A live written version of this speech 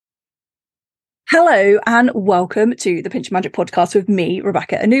Hello and welcome to the Pinch of Magic podcast with me,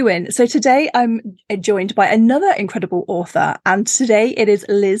 Rebecca Anuin. So today I'm joined by another incredible author, and today it is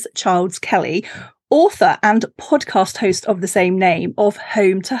Liz Childs Kelly, author and podcast host of the same name of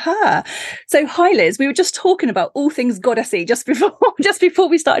Home to Her. So hi Liz, we were just talking about all things goddessy just before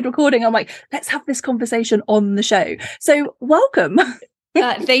we started recording. I'm like, let's have this conversation on the show. So welcome.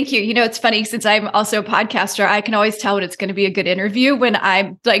 Thank you. You know, it's funny, since I'm also a podcaster, I can always tell when it's going to be a good interview when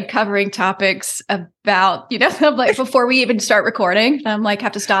I'm like covering topics about, I'm like, before we even start recording, I'm like,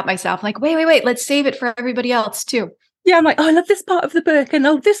 have to stop myself. Like, wait, let's save it for everybody else too. Yeah, I'm like, I love this part of the book, and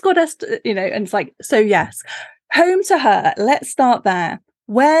this goddess, and it's like, so yes, Home to Her. Let's start there.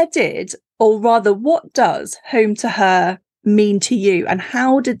 Where did, or rather, what does Home to Her mean to you, and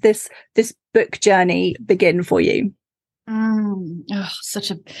how did this book journey begin for you?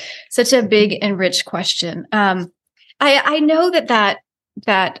 Such a big and rich question. I know that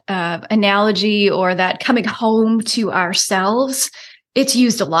analogy, or that coming home to ourselves, it's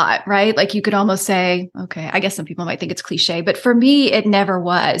used a lot, right? Like you could almost say, okay, I guess some people might think it's cliche, but for me, it never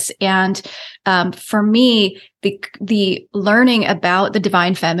was. And for me, the learning about the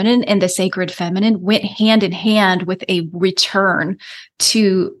divine feminine and the sacred feminine went hand in hand with a return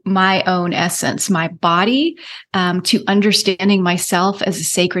to my own essence, my body, to understanding myself as a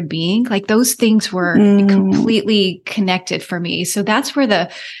sacred being. Like those things were completely connected for me. So that's where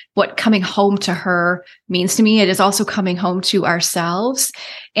what coming home to her means to me. It is also coming home to ourselves.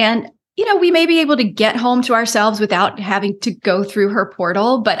 And we may be able to get home to ourselves without having to go through her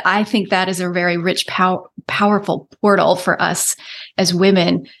portal, but I think that is a very rich, powerful portal for us as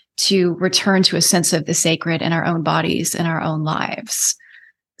women to return to a sense of the sacred in our own bodies and our own lives.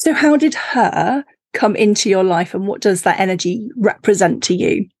 So how did her come into your life, and what does that energy represent to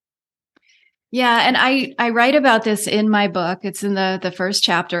you? Yeah. And I write about this in my book. It's in the first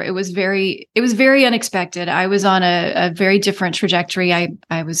chapter. It was very unexpected. I was on a very different trajectory.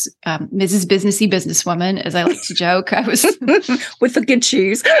 I was Mrs. Businessy businesswoman, as I like to joke. I was with the good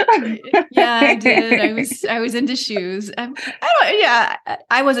shoes. Yeah, I did. I was into shoes.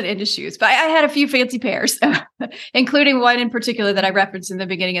 I wasn't into shoes, but I had a few fancy pairs, including one in particular that I referenced in the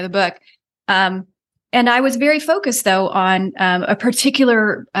beginning of the book. And I was very focused, though, on a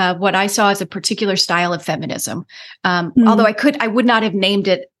particular, what I saw as a particular style of feminism. Although I would not have named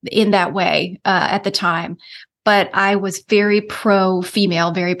it in that way at the time, but I was very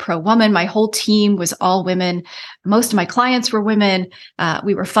pro-female, very pro-woman. My whole team was all women. Most of my clients were women.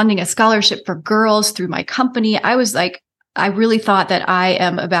 We were funding a scholarship for girls through my company. I was like, I really thought that I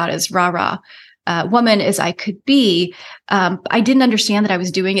am about as rah-rah woman as I could be. I didn't understand that I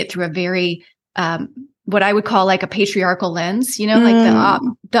was doing it through a very what I would call like a patriarchal lens,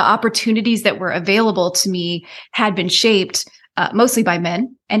 like the opportunities that were available to me had been shaped mostly by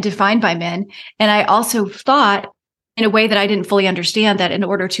men and defined by men. And I also thought, in a way that I didn't fully understand, that in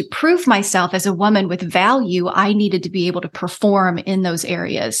order to prove myself as a woman with value, I needed to be able to perform in those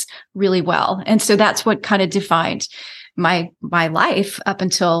areas really well. And so that's what kind of defined my life up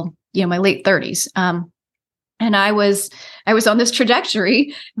until, my late 30s. And I was on this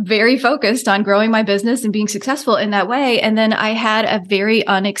trajectory, very focused on growing my business and being successful in that way. And then I had a very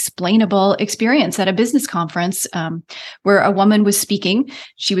unexplainable experience at a business conference where a woman was speaking.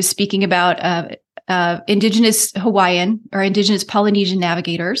 She was speaking about Indigenous Hawaiian or Indigenous Polynesian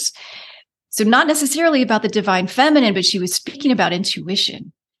navigators. So not necessarily about the divine feminine, but she was speaking about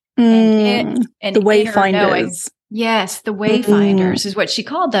intuition and the wayfinders. Yes, the wayfinders is what she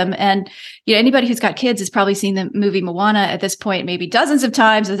called them. And anybody who's got kids has probably seen the movie Moana at this point, maybe dozens of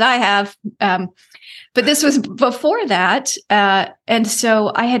times, as I have. But this was before that. And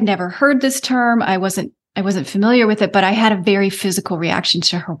so I had never heard this term. I wasn't familiar with it, but I had a very physical reaction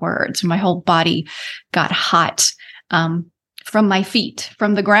to her words. My whole body got hot from my feet,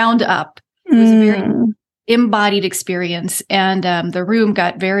 from the ground up. It was a very embodied experience. And the room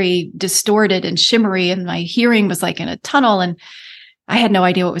got very distorted and shimmery, and my hearing was like in a tunnel, and I had no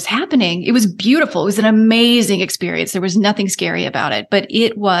idea what was happening. It was beautiful. It was an amazing experience. There was nothing scary about it, but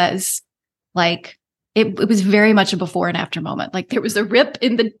it was like, it was very much a before and after moment. Like there was a rip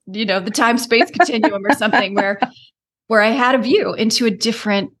in the time-space continuum or something where I had a view into a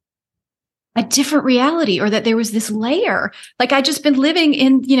different reality, or that there was this layer, like I'd just been living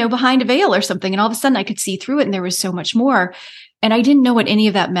in, behind a veil or something. And all of a sudden I could see through it, and there was so much more. And I didn't know what any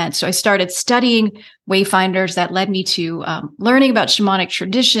of that meant. So I started studying wayfinders. That led me to learning about shamanic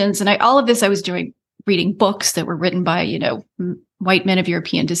traditions. And all of this I was doing, reading books that were written by, white men of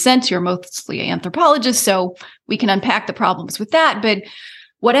European descent who are mostly anthropologists. So we can unpack the problems with that. But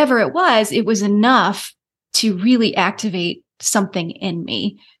whatever it was enough to really activate something in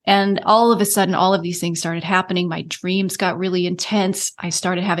me. And all of a sudden, all of these things started happening. My dreams got really intense. I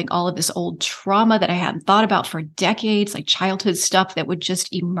started having all of this old trauma that I hadn't thought about for decades, like childhood stuff that would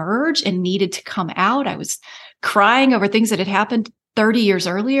just emerge and needed to come out. I was crying over things that had happened 30 years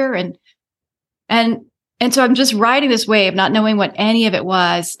earlier. And so I'm just riding this wave, not knowing what any of it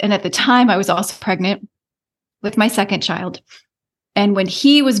was. And at the time, I was also pregnant with my second child. And when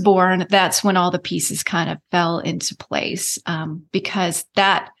he was born, that's when all the pieces kind of fell into place, because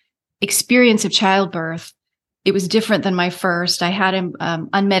that experience of childbirth, it was different than my first. I had him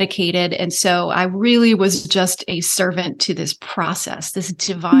unmedicated. And so I really was just a servant to this process, this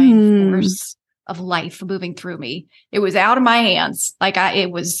divine force of life moving through me. It was out of my hands.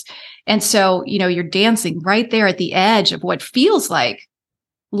 And so, you're dancing right there at the edge of what feels like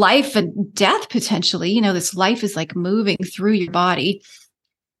life and death potentially. This life is like moving through your body.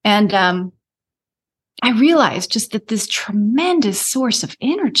 And I realized just that this tremendous source of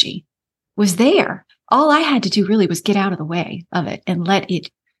energy was there. All I had to do really was get out of the way of it and let it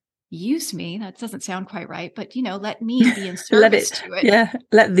use me. That doesn't sound quite right, but let me be in service to it. Yeah,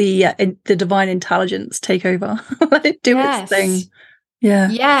 let the divine intelligence take over. Let it do its thing. Yeah.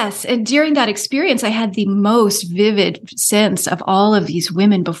 Yes. And during that experience, I had the most vivid sense of all of these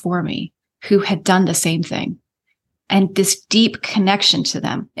women before me who had done the same thing and this deep connection to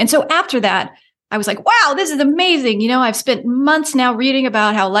them. And so after that, I was like, wow, this is amazing. I've spent months now reading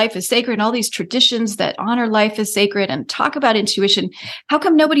about how life is sacred and all these traditions that honor life as sacred and talk about intuition. How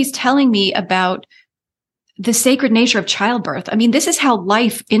come nobody's telling me about the sacred nature of childbirth? I mean, this is how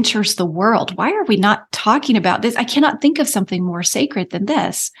life enters the world. Why are we not talking about this? I cannot think of something more sacred than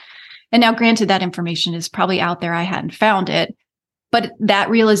this. And now, granted, that information is probably out there. I hadn't found it. But that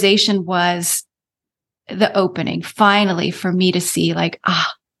realization was the opening, finally, for me to see like,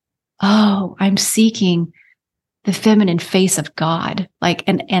 I'm seeking the feminine face of God.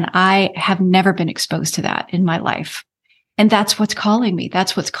 And I have never been exposed to that in my life. And that's what's calling me.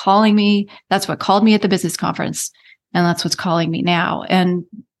 That's what's calling me. That's what called me at the business conference. And that's what's calling me now. And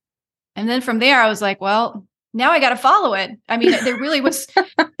then from there, I was like, well, now I got to follow it. I mean, there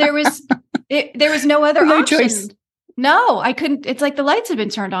was no other option. Choice. No, I couldn't. It's like the lights had been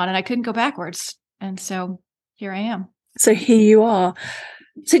turned on and I couldn't go backwards. And so here I am. So here you are.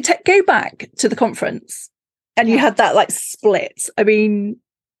 So go back to the conference and you had that like split. I mean,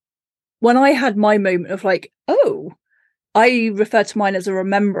 when I had my moment of like, I refer to mine as a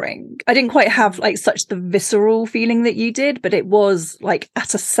remembering. I didn't quite have like such the visceral feeling that you did, but it was like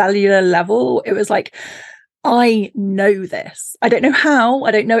at a cellular level. It was like, I know this. I don't know how.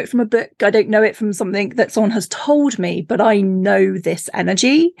 I don't know it from a book. I don't know it from something that someone has told me, but I know this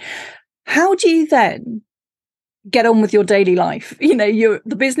energy. How do you then get on with your daily life? You're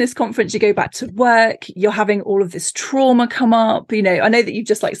the business conference, you go back to work, you're having all of this trauma come up. I know that you've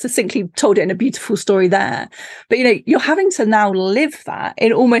just like succinctly told it in a beautiful story there, but you're having to now live that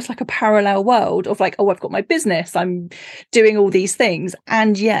in almost like a parallel world of like, I've got my business, I'm doing all these things,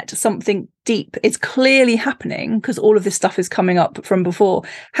 and yet something deep is clearly happening because all of this stuff is coming up from before.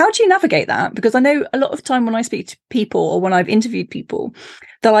 How do you navigate that? Because I know a lot of time when I speak to people or when I've interviewed people,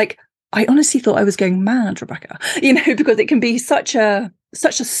 they're like, I honestly thought I was going mad, Rebecca, because it can be such a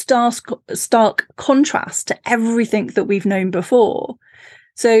stark contrast to everything that we've known before.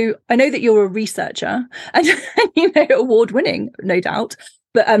 So I know that you're a researcher and award-winning, no doubt,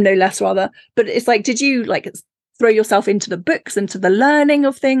 but no less rather. But it's like, did you like throw yourself into the books, into the learning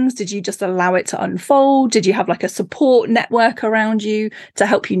of things? Did you just allow it to unfold? Did you have like a support network around you to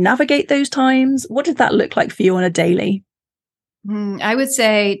help you navigate those times? What did that look like for you on a daily? I would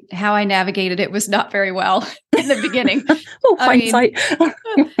say how I navigated it was not very well in the beginning. Hindsight.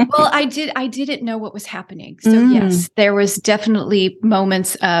 Well, I didn't know what was happening. So yes, there was definitely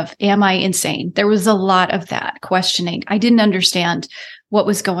moments of, am I insane? There was a lot of that questioning. I didn't understand what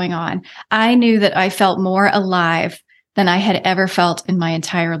was going on. I knew that I felt more alive than I had ever felt in my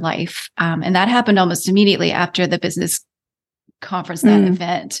entire life. And that happened almost immediately after the business conference, that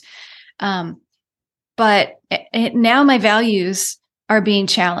event. But now my values are being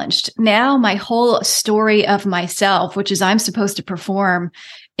challenged. Now my whole story of myself, which is I'm supposed to perform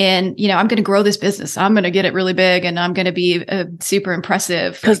in, I'm going to grow this business. I'm going to get it really big and I'm going to be super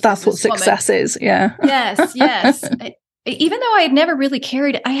impressive. Because that's what success is. Yeah. Yes. Even though I had never really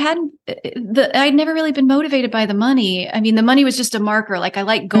I'd never really been motivated by the money. I mean, the money was just a marker. Like I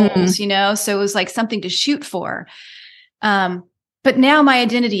like goals, so it was like something to shoot for. But now my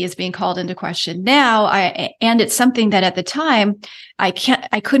identity is being called into question now. And it's something that at the time I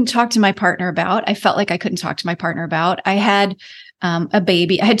couldn't talk to my partner about. I felt like I couldn't talk to my partner about. I had a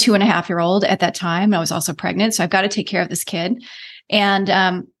baby. I had 2.5-year-old at that time. I was also pregnant. So I've got to take care of this kid.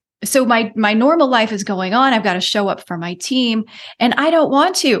 And so my normal life is going on. I've got to show up for my team, and I don't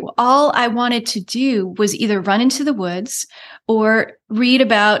want to. All I wanted to do was either run into the woods or read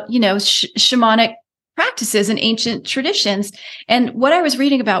about, shamanic practices and ancient traditions. And what I was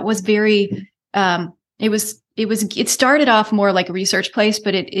reading about was very, it started off more like a research place,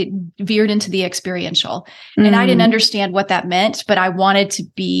 but it veered into the experiential. And I didn't understand what that meant, but I wanted to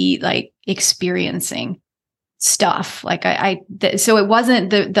be like experiencing stuff. Like so it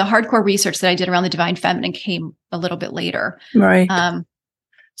wasn't the hardcore research that I did around the divine feminine came a little bit later. Right.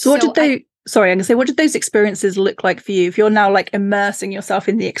 So what did those experiences look like for you? If you're now like immersing yourself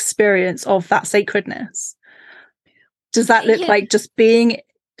in the experience of that sacredness, does that look like just doing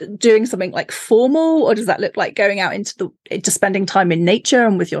something like formal, or does that look like going out into just spending time in nature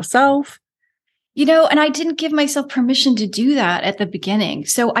and with yourself? And I didn't give myself permission to do that at the beginning.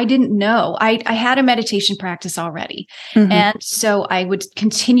 So I didn't know. I had a meditation practice already. Mm-hmm. And so I would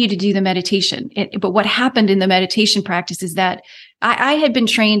continue to do the meditation. But what happened in the meditation practice is that I had been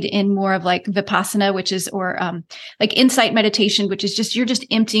trained in more of like Vipassana, which is, or like insight meditation, which is just, you're just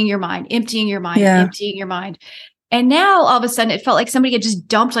emptying your mind. And now all of a sudden it felt like somebody had just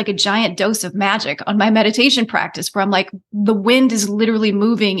dumped like a giant dose of magic on my meditation practice, where I'm like, the wind is literally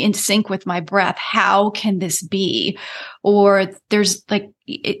moving in sync with my breath. How can this be? Or there's like,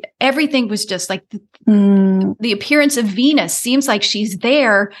 everything was just like the appearance of Venus seems like she's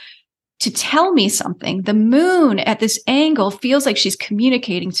there to tell me something. The moon at this angle feels like she's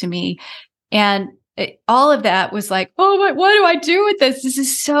communicating to me. And all of that was like, oh, what do I do with this? This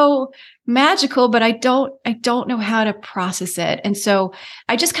is so magical, but I don't know how to process it. And so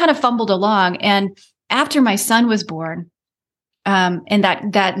I just kind of fumbled along. And after my son was born, and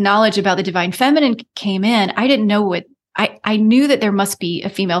that knowledge about the divine feminine came in, I didn't know what I knew that there must be a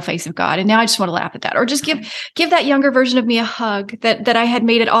female face of God. And now I just want to laugh at that, or just give that younger version of me a hug that I had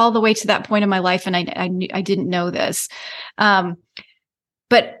made it all the way to that point in my life. And I didn't know this.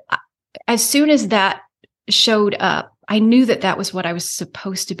 But as soon as that showed up, I knew that was what I was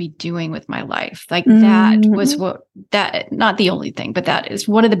supposed to be doing with my life. Like that was not the only thing, but that is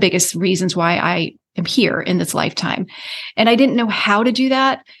one of the biggest reasons why I am here in this lifetime. And I didn't know how to do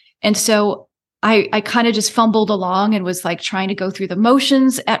that. And so I kind of just fumbled along and was like trying to go through the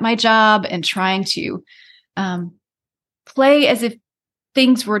motions at my job and trying to play as if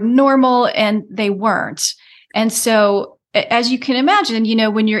things were normal, and they weren't. And so as you can imagine,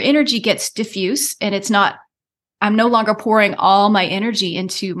 when your energy gets diffuse and I'm no longer pouring all my energy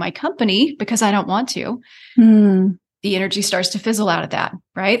into my company because I don't want to. The energy starts to fizzle out of that,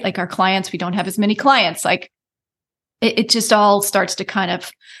 right? Like our clients, we don't have as many clients. Like it just all starts to kind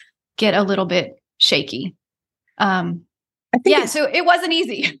of get a little bit shaky. So it wasn't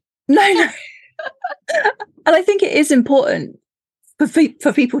easy. No. And I think it is important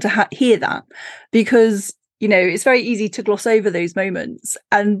for people to hear that, because it's very easy to gloss over those moments,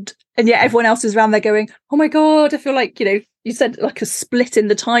 and yet everyone else is around there going, oh my God, I feel like, you said like a split in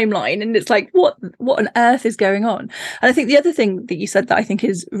the timeline, and it's like, what on earth is going on? And I think the other thing that you said that I think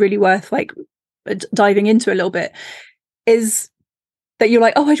is really worth like diving into a little bit is that you're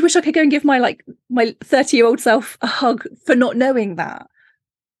like, oh, I wish I could go and give my 30-year-old self a hug for not knowing that.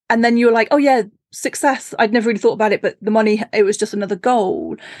 And then you're like, oh yeah, success, I'd never really thought about it, but the money, it was just another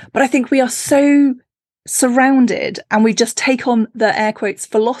goal. But I think we are so surrounded, and we just take on the air quotes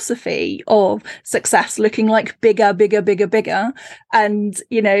philosophy of success looking like bigger, and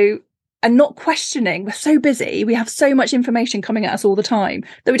and not questioning. We're so busy, we have so much information coming at us all the time,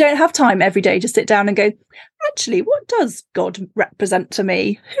 that we don't have time every day to sit down and go, actually, what does God represent to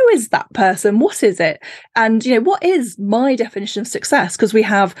me? Who is that person? What is it? And what is my definition of success? Because we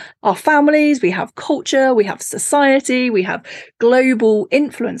have our families, we have culture, we have society, we have global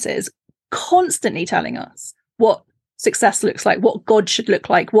influences constantly telling us what success looks like, what God should look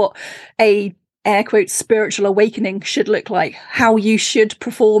like, what a air quotes spiritual awakening should look like, how you should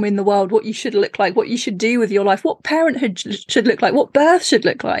perform in the world, what you should look like, what you should do with your life, what parenthood should look like, what birth should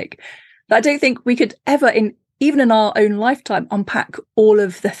look like. I don't think we could ever, even in our own lifetime, unpack all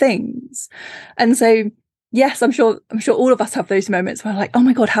of the things. And so yes, I'm sure all of us have those moments where we're like, oh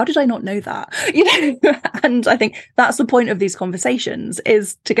my God, how did I not know that? And I think that's the point of these conversations,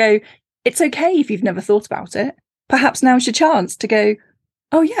 is to go, it's okay if you've never thought about it. Perhaps now's your chance to go,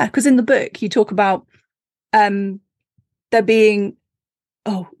 oh yeah, because in the book you talk about there being,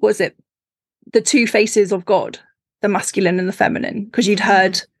 the two faces of God, the masculine and the feminine, because you'd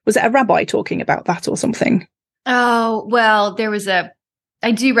heard, was it a rabbi talking about that or something? Oh, well, there was a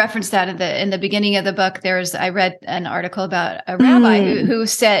I do reference that in the beginning of the book. I read an article about a rabbi who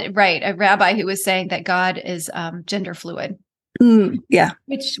said, a rabbi who was saying that God is gender fluid. Yeah.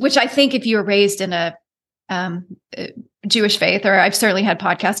 Which I think if you were raised in a Jewish faith, or I've certainly had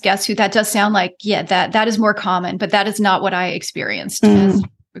podcast guests who that does sound like, that is more common, but that is not what I experienced as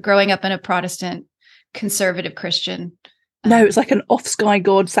growing up in a Protestant conservative Christian. No, it's like an off-sky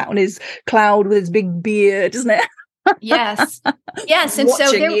God sat on his cloud with his big beard, isn't it? Yes. And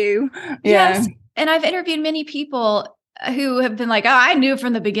watching you. Yes. And I've interviewed many people who have been like, oh, I knew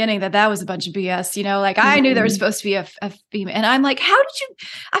from the beginning that was a bunch of BS, like I knew there was supposed to be a female. And I'm like, how did you,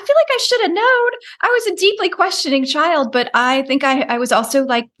 I feel like I should have known. I was a deeply questioning child, but I think I was also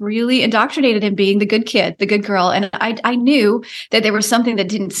like really indoctrinated in being the good kid, the good girl. And I knew that there was something that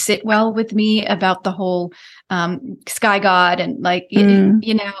didn't sit well with me about the whole sky god. And like,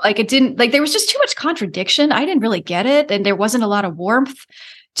 like it didn't, like there was just too much contradiction. I didn't really get it. And there wasn't a lot of warmth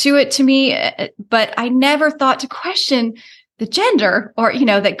to it to me, but I never thought to question the gender or,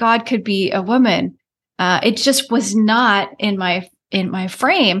 that God could be a woman. It just was not in my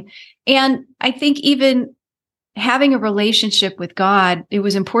frame. And I think even having a relationship with God, it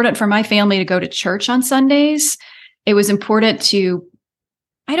was important for my family to go to church on Sundays. It was important to,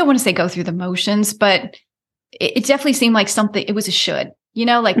 I don't want to say go through the motions, but it definitely seemed like something, it was a should.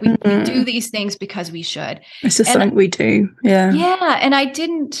 Like we do these things because we should. It's just something we do. Yeah. Yeah. And I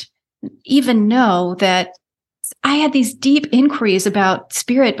didn't even know that I had these deep inquiries about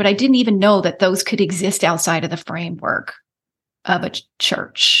spirit, but I didn't even know that those could exist outside of the framework of a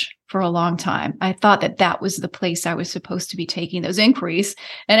church for a long time. I thought that was the place I was supposed to be taking those inquiries.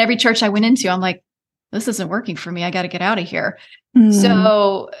 And every church I went into, I'm like, this isn't working for me. I got to get out of here.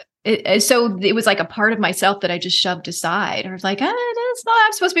 So it was like a part of myself that I just shoved aside. I was like, that's not,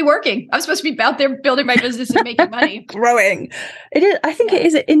 I'm supposed to be working. I'm supposed to be out there building my business and making money. Growing. It is. I think it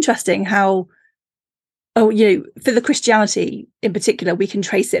is interesting how, for the Christianity in particular, we can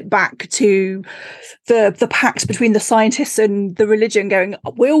trace it back to the pact between the scientists and the religion going,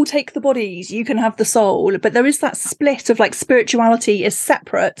 we'll take the bodies, you can have the soul. But there is that split of like spirituality is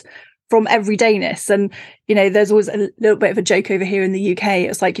separate from everydayness. And, there's always a little bit of a joke over here in the UK.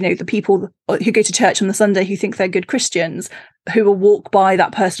 It's like, the people who go to church on the Sunday who think they're good Christians, who will walk by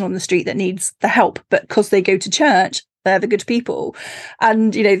that person on the street that needs the help. But because they go to church, they're the good people.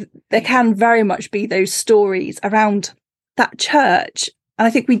 And, there can very much be those stories around that church. And I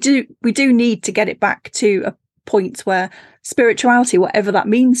think we do need to get it back to a point where spirituality, whatever that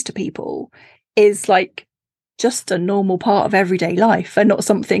means to people, is like just a normal part of everyday life and not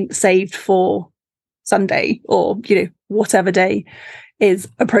something saved for Sunday or, whatever day is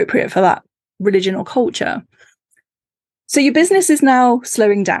appropriate for that religion or culture. So your business is now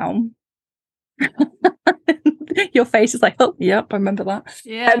slowing down. Your face is like, oh, yep, I remember that.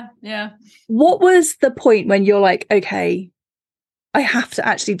 Yeah. What was the point when you're like, okay, I have to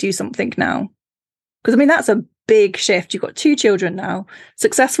actually do something now? Because that's a big shift. You've got 2 children now,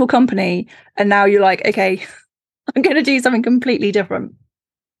 successful company, and now you're like, okay, I'm going to do something completely different.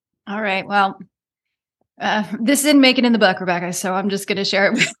 All right. Well, this didn't make it in the book, Rebecca, so I'm just going to share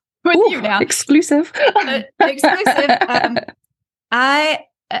it with you now. Exclusive. Exclusive.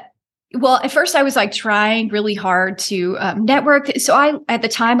 Well, at first I was like trying really hard to network. So at the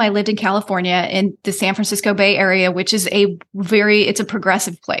time I lived in California in the San Francisco Bay Area, which is it's a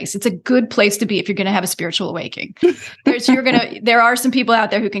progressive place. It's a good place to be if you're going to have a spiritual awakening. There are some people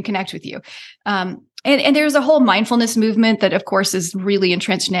out there who can connect with you. And there's a whole mindfulness movement that, of course, is really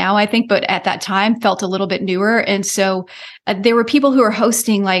entrenched now, I think, but at that time felt a little bit newer. And so there were people who are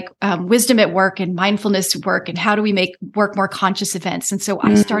hosting like wisdom at work and mindfulness work and how do we make work more conscious events. And so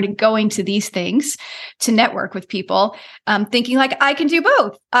I started going to these things to network with people, thinking like I can do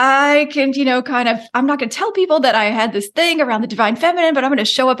both. I can, I'm not going to tell people that I had this thing around the divine feminine, but I'm going to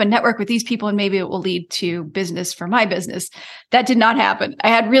show up and network with these people and maybe it will lead to business for my business. That did not happen. I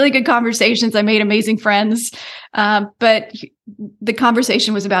had really good conversations. I made amazing friends, but the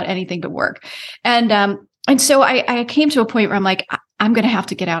conversation was about anything but work. And so I came to a point where I'm like, I'm going to have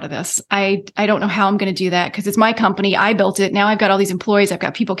to get out of this. I don't know how I'm going to do that because it's my company. I built it. Now I've got all these employees. I've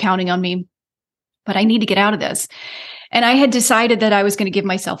got people counting on me, but I need to get out of this. And I had decided that I was going to give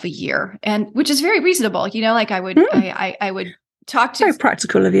myself a year, and which is very reasonable. Like I would talk to very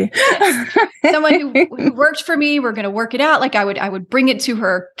practical of you. Someone who worked for me. We're going to work it out. Like I would bring it to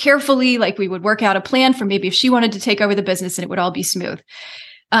her carefully. Like we would work out a plan for maybe if she wanted to take over the business and it would all be smooth.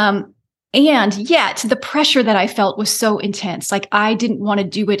 And yet the pressure that I felt was so intense. Like I didn't want to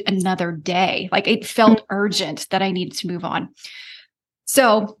do it another day. Like it felt urgent that I needed to move on.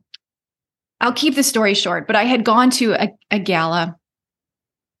 So I'll keep the story short, but I had gone to a gala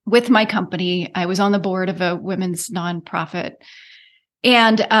with my company. I was on the board of a women's nonprofit,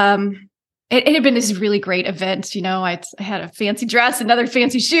 and it had been this really great event. I had a fancy dress and other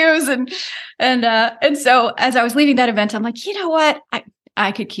fancy shoes, and so as I was leaving that event, I'm like, you know what,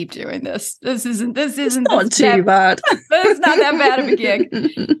 I could keep doing this. This isn't not too bad. It's not that bad of a gig.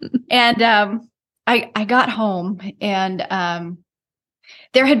 And I got home, and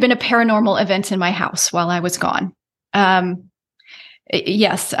there had been a paranormal event in my house while I was gone.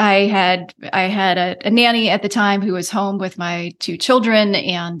 Yes, I had a nanny at the time who was home with my 2 children,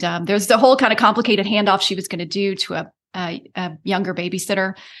 and there's the whole kind of complicated handoff she was going to do to a younger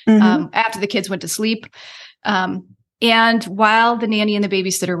babysitter after the kids went to sleep. And while the nanny and the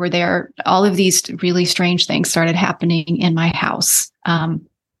babysitter were there, all of these really strange things started happening in my house. Some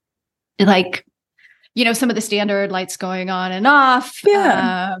of the standard lights going on and off,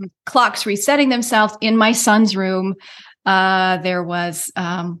 clocks resetting themselves in my son's room. There was,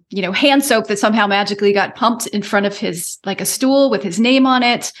 hand soap that somehow magically got pumped in front of his, like a stool with his name on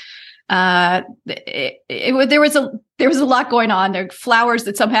it. There was a lot going on. There were flowers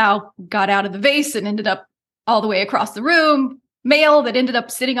that somehow got out of the vase and ended up all the way across the room. Mail that ended up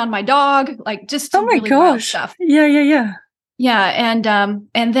sitting on my dog. Like just oh my really gosh, wild stuff. Yeah. And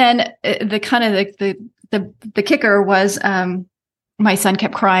then the kicker was my son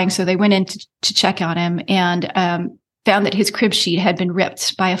kept crying, so they went in to check on him, and found that his crib sheet had been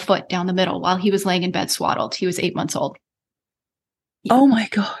ripped by a foot down the middle while he was laying in bed swaddled. He was 8 months old. Yeah. Oh my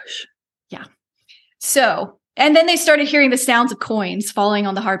gosh. Yeah. So, and then they started hearing the sounds of coins falling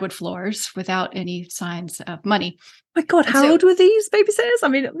on the hardwood floors without any signs of money. My God, how old were these babysitters? I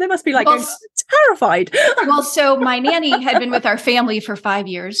mean, they must be terrified. Well, so my nanny had been with our family for 5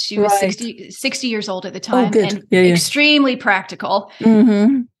 years. She was 60 years old at the time, and extremely practical.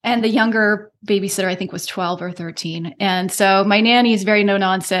 Mm-hmm. And the younger babysitter, I think, was 12 or 13. And so my nanny is very no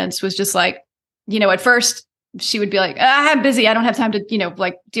nonsense, was just like, at first she would be like, I'm busy. I don't have time to,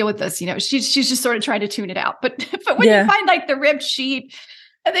 deal with this. She's just sort of trying to tune it out. But when you find like the ripped sheet,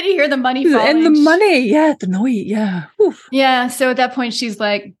 and then you hear the money falling. And the money, the noise, Oof. Yeah. So at that point, she's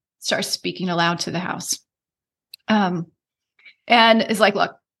like, starts speaking aloud to the house. And is like,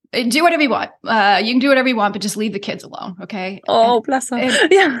 look, do whatever you want. You can do whatever you want, but just leave the kids alone. Okay. Oh, bless her.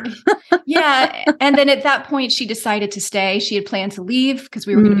 Yeah. And then at that point, she decided to stay. She had planned to leave because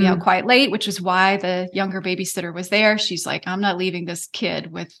we were going to be out quite late, which is why the younger babysitter was there. She's like, I'm not leaving this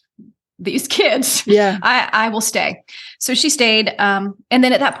kid with these kids. Yeah. I will stay. So she stayed. And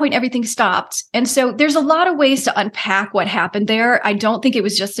then at that point, everything stopped. And so there's a lot of ways to unpack what happened there. I don't think it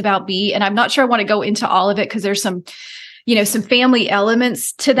was just about me. And I'm not sure I want to go into all of it because there's some family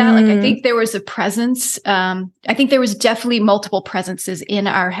elements to that. Like, I think there was a presence. I think there was definitely multiple presences in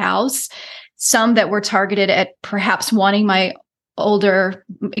our house, some that were targeted at perhaps wanting my older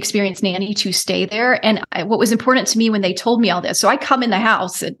experienced nanny to stay there. And what was important to me when they told me all this, so I come in the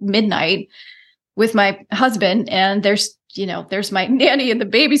house at midnight with my husband, and there's my nanny and the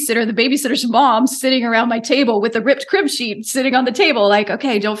babysitter's mom sitting around my table with a ripped crib sheet sitting on the table. Like,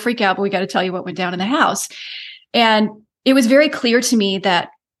 okay, don't freak out, but we got to tell you what went down in the house. And it was very clear to me that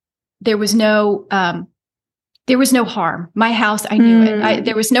there was no harm. My house, I knew it.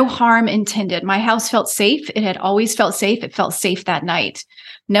 There was no harm intended. My house felt safe. It had always felt safe. It felt safe that night.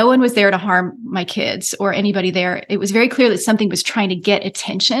 No one was there to harm my kids or anybody there. It was very clear that something was trying to get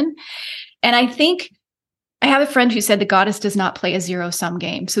attention. And I think I have a friend who said the goddess does not play a zero-sum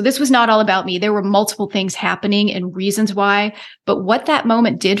game. So this was not all about me. There were multiple things happening and reasons why. But what that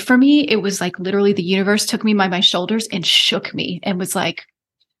moment did for me, it was like literally the universe took me by my shoulders and shook me and was like,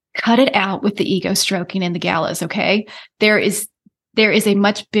 cut it out with the ego stroking and the galas, okay? There is a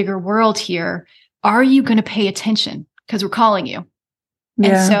much bigger world here. Are you going to pay attention? Because we're calling you. Yeah.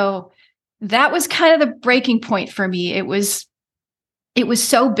 And so that was kind of the breaking point for me. It was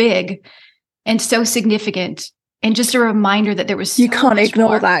so big and so significant, and just a reminder that there was so you can't ignore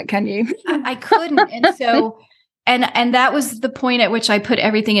more. That, can you? I couldn't. And so and that was the point at which I put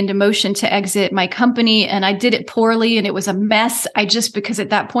everything into motion to exit my company, and I did it poorly and it was a mess. Because at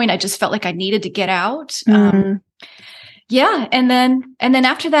that point I just felt like I needed to get out. Yeah. And then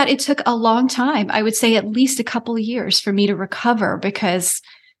after that, it took a long time. I would say at least a couple of years for me to recover, because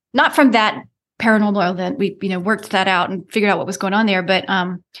not from that paranormal event, we, worked that out and figured out what was going on there.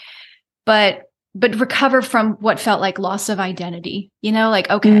 But recover from what felt like loss of identity,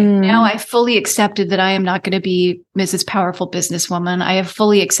 okay, now I fully accepted that I am not going to be Mrs. Powerful Businesswoman. I have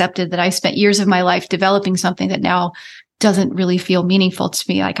fully accepted that I spent years of my life developing something that now doesn't really feel meaningful to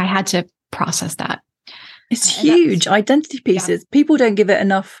me. Like, I had to process that. It's huge identity pieces. Yeah. People don't give it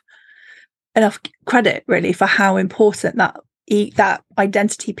enough credit really for how important that that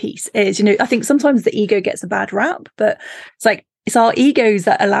identity piece is. I think sometimes the ego gets a bad rap, but it's like, it's our egos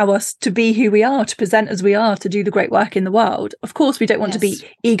that allow us to be who we are, to present as we are, to do the great work in the world. Of course, we don't want to be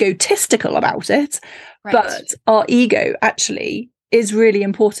egotistical about it, but our ego actually is really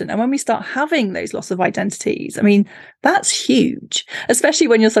important. And when we start having those loss of identities, I mean, that's huge, especially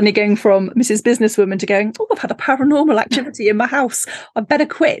when you're suddenly going from Mrs. Businesswoman to going, oh, I've had a paranormal activity in my house, I better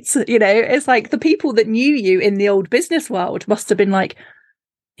quit. It's like the people that knew you in the old business world must have been like,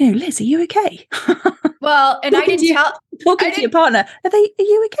 Liz, are you okay? Well, and I didn't tell talking to your partner. Are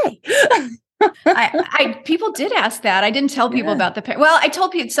you okay? People did ask that. I didn't tell people about I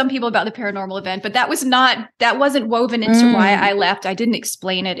told some people about the paranormal event, but that wasn't woven into why I left. I didn't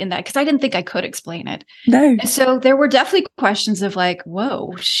explain it in that because I didn't think I could explain it. No. And so there were definitely questions of like,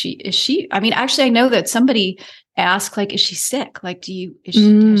 whoa, is she, I mean, actually I know that somebody asked, like, is she sick? Like, has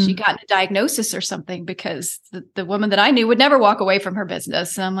she gotten a diagnosis or something? Because the woman that I knew would never walk away from her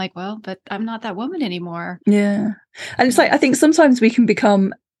business. And I'm like, well, but I'm not that woman anymore. Yeah. And it's like, I think sometimes we can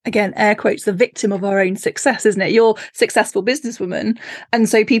become, again, air quotes, the victim of our own success, isn't it? You're a successful businesswoman. And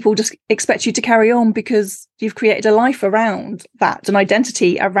so people just expect you to carry on because you've created a life around that, an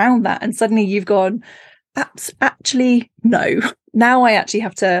identity around that. And suddenly you've gone, actually, no, now I actually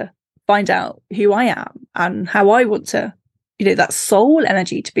have to find out who I am and how I want to, that soul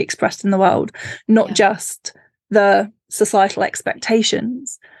energy to be expressed in the world, not just the societal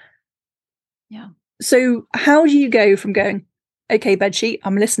expectations. Yeah. So how do you go from going, okay, bedsheet,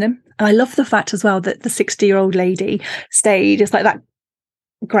 I'm listening. And I love the fact as well that the 60-year-old lady stayed. It's like that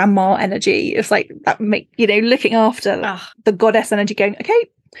grandma energy. It's like that, looking after the goddess energy, going, okay,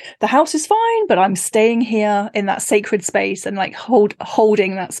 the house is fine, but I'm staying here in that sacred space and like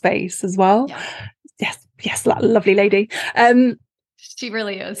holding that space as well. Yeah. Yes, that lovely lady. She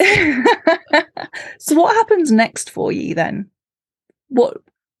really is. So what happens next for you then?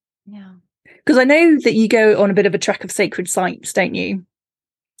 Yeah. Because I know that you go on a bit of a trek of sacred sites, don't you?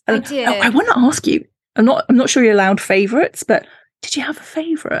 I did. I want to ask you. I'm not sure you're allowed favourites, but did you have a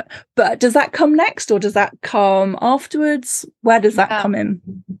favourite? But does that come next, or does that come afterwards? Where does that come in?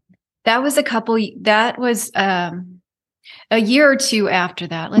 That was a year or two after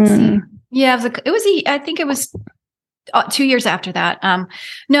that. Let's see. Yeah, I think it was 2 years after that.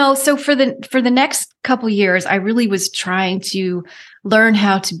 No, so for the next couple years, I really was trying to learn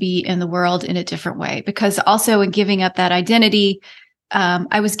how to be in the world in a different way, because also in giving up that identity,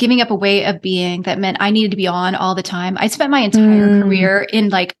 I was giving up a way of being that meant I needed to be on all the time. I spent my entire career in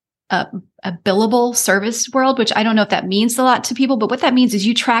like a billable service world, which I don't know if that means a lot to people, but what that means is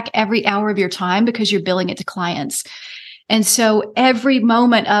you track every hour of your time because you're billing it to clients. And so every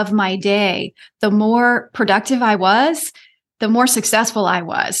moment of my day, the more productive I was, the more successful I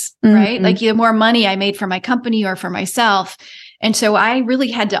was, right? Like the more money I made for my company or for myself. And so I really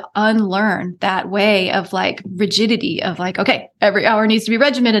had to unlearn that way of like rigidity of like, okay, every hour needs to be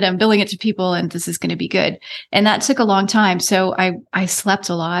regimented. I'm billing it to people and this is going to be good. And that took a long time. So I slept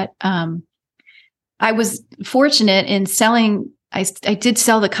a lot. I was fortunate in selling. I did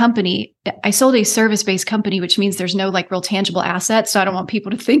sell the company. I sold a service-based company, which means there's no like real tangible assets. So I don't want people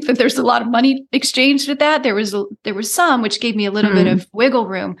to think that there's a lot of money exchanged with that. There was some, which gave me a little bit of wiggle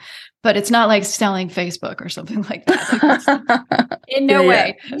room, but it's not like selling Facebook or something like that. Like, in no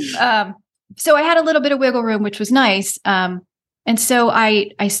way. So I had a little bit of wiggle room, which was nice. And so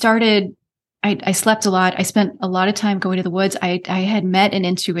I started. I slept a lot. I spent a lot of time going to the woods. I had met an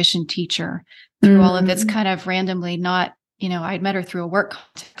intuition teacher through all of this kind of randomly, not. I'd met her through a work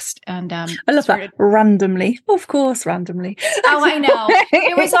context, and I love that randomly. Of course, randomly. Oh, I know.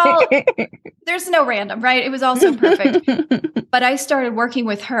 It was all. There's no random, right? It was all so perfect. But I started working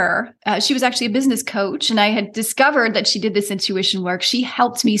with her. She was actually a business coach, and I had discovered that she did this intuition work. She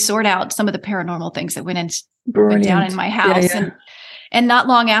helped me sort out some of the paranormal things that went down in my house, And not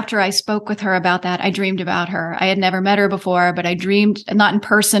long after I spoke with her about that, I dreamed about her. I had never met her before, but I dreamed, not in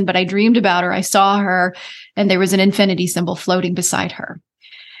person, but I dreamed about her. I saw her, and there was an infinity symbol floating beside her.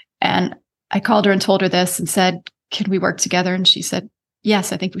 And I called her and told her this and said, can we work together? And she said,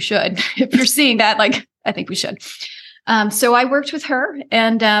 yes, I think we should. If you're seeing that, like, I think we should. So I worked with her,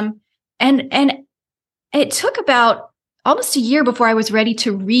 and it took about almost a year before I was ready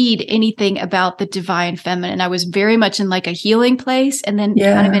to read anything about the divine feminine. I was very much in like a healing place, and then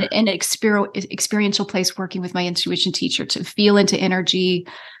kind of in an experiential place working with my intuition teacher to feel into energy.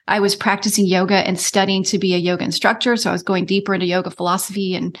 I was practicing yoga and studying to be a yoga instructor. So I was going deeper into yoga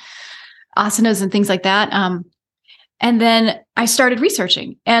philosophy and asanas and things like that. And then I started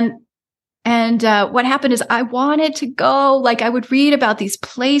researching, and what happened is I wanted to go, like I would read about these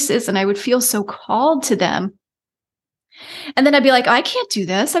places and I would feel so called to them. And then I'd be like, I can't do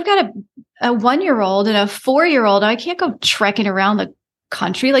this. I've got a 1-year-old and a 4-year-old. I can't go trekking around the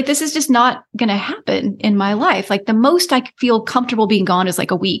country. Like, this is just not going to happen in my life. Like, the most I feel comfortable being gone is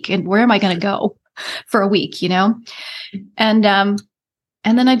like a week. And where am I going to go for a week, And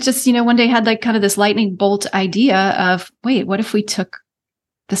then I just, one day had like kind of this lightning bolt idea of, wait, what if we took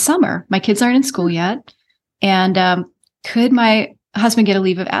the summer? My kids aren't in school yet. And could my husband get a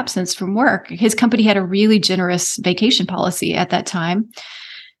leave of absence from work? His company had a really generous vacation policy at that time.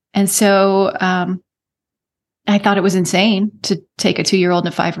 And so I thought it was insane to take a 2-year-old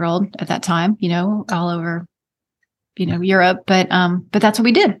and a 5-year-old at that time, all over, Europe. But that's what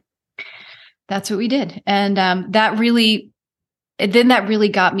we did. That's what we did. And that really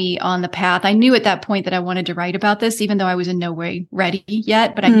got me on the path. I knew at that point that I wanted to write about this, even though I was in no way ready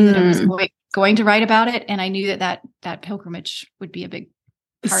yet, but I knew that I was going to write about it. And I knew that pilgrimage would be a big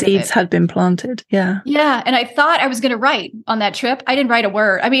part of it. Seeds had been planted. Yeah. Yeah. And I thought I was going to write on that trip. I didn't write a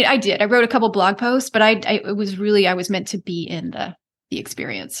word. I mean, I did. I wrote a couple blog posts, but I was meant to be in the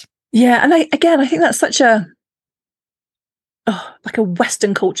experience. Yeah. And I think that's such a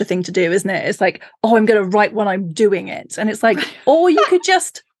Western culture thing to do, isn't it? It's like, I'm going to write when I'm doing it. And it's like, or you could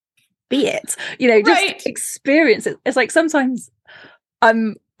just be it, just experience it. It's like sometimes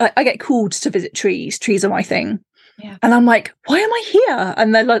I get called to visit trees. Trees are my thing. Yeah. And I'm like, why am I here?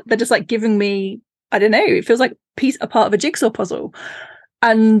 And they're just like giving me, I don't know, it feels like a part of a jigsaw puzzle.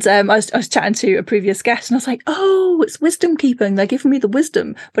 And I was chatting to a previous guest and I was like, it's wisdom keeping. They're giving me the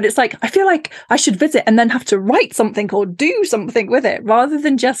wisdom. But it's like, I feel like I should visit and then have to write something or do something with it rather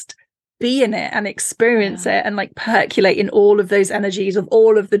than just be in it and experience it and like percolate in all of those energies of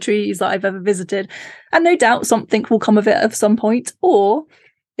all of the trees that I've ever visited. And no doubt something will come of it at some point, or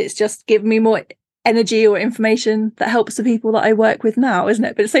it's just give me more energy or information that helps the people that I work with now, isn't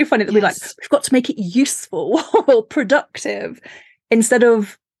it? But it's so funny that we've got to make it useful or productive, instead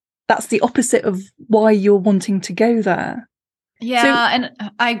of that's the opposite of why you're wanting to go there. Yeah. And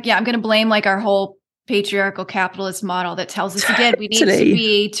I'm going to blame like our whole patriarchal capitalist model that tells us again, we need to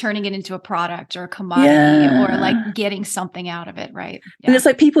be turning it into a product or a commodity or like getting something out of it. Right. Yeah. And it's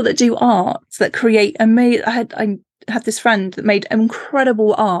like people that do art that create I had this friend that made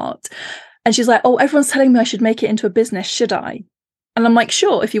incredible art and she's like, everyone's telling me I should make it into a business. Should I? And I'm like,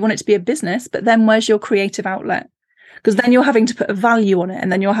 sure, if you want it to be a business, but then where's your creative outlet? Because then you're having to put a value on it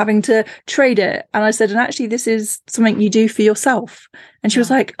and then you're having to trade it. And I said, and actually, this is something you do for yourself. And she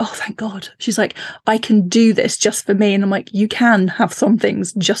was like, oh, thank God. She's like, I can do this just for me. And I'm like, you can have some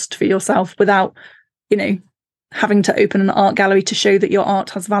things just for yourself without, having to open an art gallery to show that your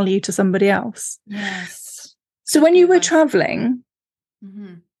art has value to somebody else. Yes. So when you were traveling,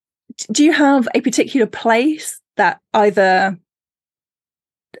 do you have a particular place that either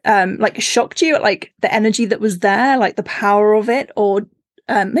shocked you at like the energy that was there, like the power of it, or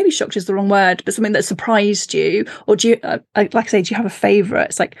maybe shocked is the wrong word, but something that surprised you? Or do you like I say, do you have a favorite?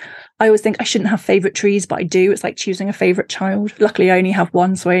 It's like I always think I shouldn't have favorite trees, but I do. It's like choosing a favorite child. Luckily I only have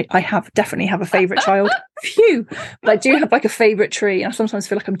one, so I definitely have a favorite child. Phew. But I do have like a favorite tree, and I sometimes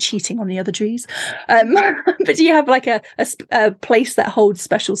feel like I'm cheating on the other trees. But do you have like a place that holds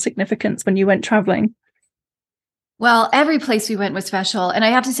special significance when you went traveling? Well, every place we went was special. And I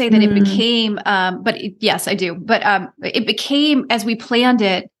have to say that it became, yes, I do. But it became, as we planned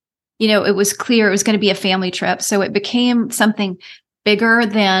it, it was clear it was going to be a family trip. So it became something bigger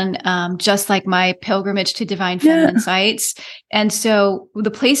than just like my pilgrimage to divine feminine sites. And so the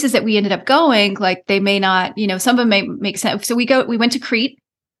places that we ended up going, like they may not, some of them may make sense. So we went to Crete.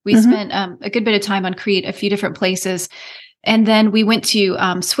 We spent a good bit of time on Crete, a few different places. And then we went to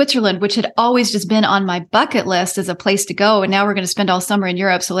Switzerland, which had always just been on my bucket list as a place to go. And now we're going to spend all summer in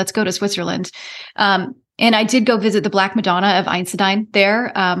Europe. So let's go to Switzerland. And I did go visit the Black Madonna of Einstein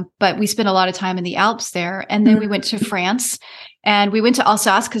there. But we spent a lot of time in the Alps there. And then we went to France and we went to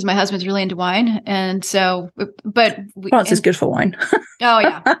Alsace because my husband's really into wine. And so, France is good for wine. Oh,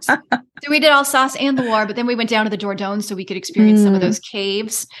 yeah. So we did Alsace and the Loire, but then we went down to the Dordogne so we could experience some of those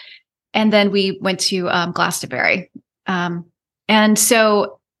caves. And then we went to Glastonbury. And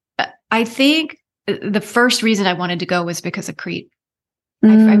so I think the first reason I wanted to go was because of Crete.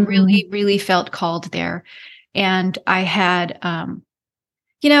 I really, really felt called there. And I had, I'm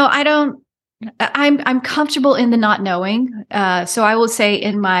comfortable in the not knowing. So I will say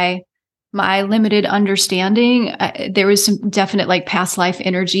in my limited understanding, there was some definite like past life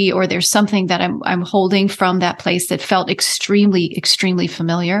energy, or there's something that I'm holding from that place that felt extremely, extremely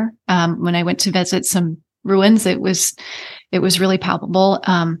familiar. When I went to visit some ruins, it was really palpable.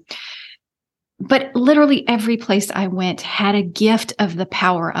 But literally every place I went had a gift of the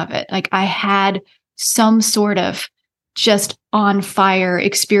power of it. Like I had some sort of just on fire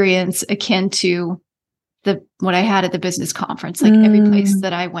experience akin to what I had at the business conference, like every place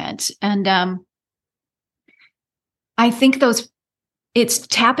that I went. And I think it's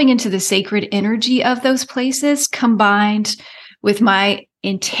tapping into the sacred energy of those places combined with my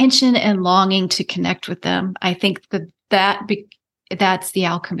intention and longing to connect with them. I think that's the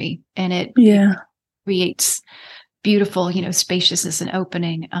alchemy, and it creates beautiful, spaciousness and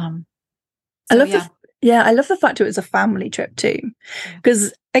opening. I love the fact it was a family trip too,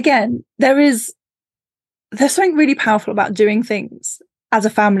 because again, there's something really powerful about doing things as a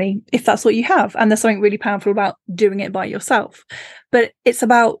family, if that's what you have, and there's something really powerful about doing it by yourself. But it's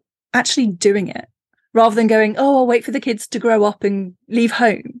about actually doing it rather than going, oh, I'll wait for the kids to grow up and leave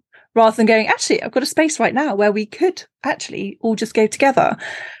home, rather than going, actually, I've got a space right now where we could actually all just go together.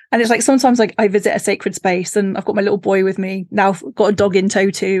 And it's like sometimes like I visit a sacred space and I've got my little boy with me. Now I've got a dog in tow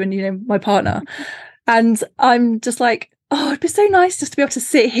too, and my partner. And I'm just like, oh, it'd be so nice just to be able to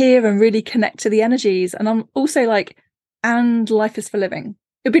sit here and really connect to the energies. And I'm also like, and life is for living.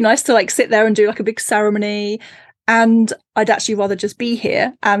 It'd be nice to like sit there and do like a big ceremony. And I'd actually rather just be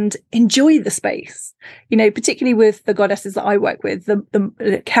here and enjoy the space, particularly with the goddesses that I work with, the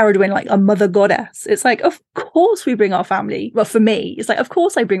Caradwyn, like a mother goddess. It's like, of course we bring our family. Well, for me, it's like, of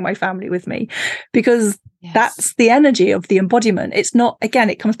course I bring my family with me, because that's the energy of the embodiment. It's not,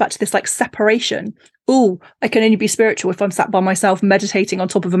 again, it comes back to this like separation. Oh, I can only be spiritual if I'm sat by myself meditating on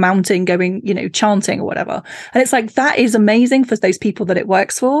top of a mountain going, chanting or whatever. And it's like, that is amazing for those people that it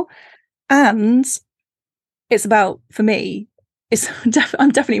works for. And it's about, for me, I'm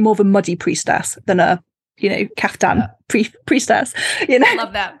definitely more of a muddy priestess than a, kaftan priestess. I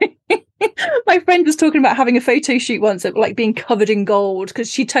love that. My friend was talking about having a photo shoot once of like being covered in gold,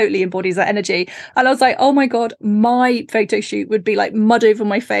 because she totally embodies that energy. And I was like, oh my God, my photo shoot would be like mud over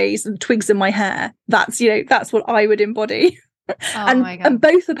my face and twigs in my hair. That's what I would embody. And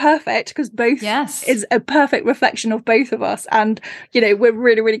both are perfect, because both is a perfect reflection of both of us, and we're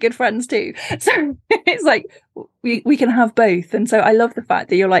really, really good friends too. So it's like we can have both. And so I love the fact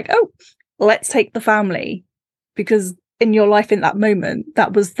that you're like, oh, let's take the family, because in your life in that moment,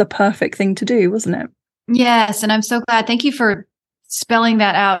 that was the perfect thing to do, wasn't it? Yes. And I'm so glad. Thank you for spelling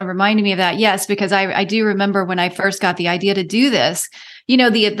that out and reminding me of that. Yes, because I do remember when I first got the idea to do this,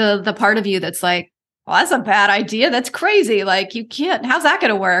 the part of you that's like, well, that's a bad idea. That's crazy. Like, you can't, how's that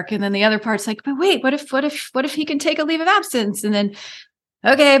going to work? And then the other part's like, but wait, what if he can take a leave of absence? And then,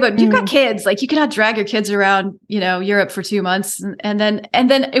 okay, but you've got kids, like you cannot drag your kids around, Europe for 2 months. And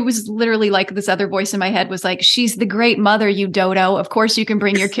then it was literally like this other voice in my head was like, she's the great mother, you dodo. Of course you can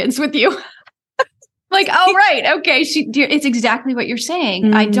bring your kids with you. Like, oh, right. Okay. It's exactly what you're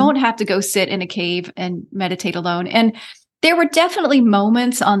saying. I don't have to go sit in a cave and meditate alone. And there were definitely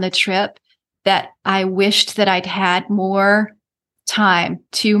moments on the trip that I wished that I'd had more time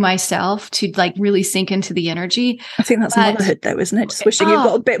to myself to like really sink into the energy. I think that's motherhood though, isn't it? Just wishing you've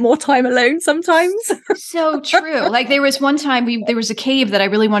got a bit more time alone sometimes. So true. Like there was one time there was a cave that I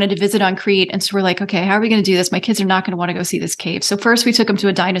really wanted to visit on Crete. And so we're like, okay, how are we going to do this? My kids are not going to want to go see this cave. So first we took them to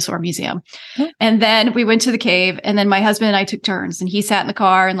a dinosaur museum, and then we went to the cave, and then my husband and I took turns, and he sat in the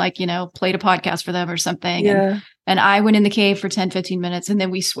car and like, played a podcast for them or something. Yeah. And I went in the cave for 10, 15 minutes, and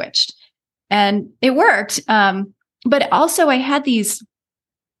then we switched. And it worked. But also I had these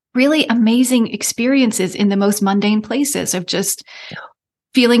really amazing experiences in the most mundane places of just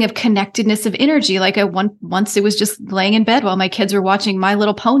feeling of connectedness of energy. Like once it was just laying in bed while my kids were watching My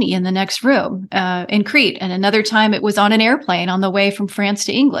Little Pony in the next room in Crete. And another time it was on an airplane on the way from France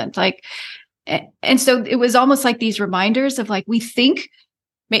to England. And so it was almost like these reminders of like, we think,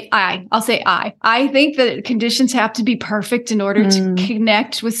 I'll say I think that conditions have to be perfect in order to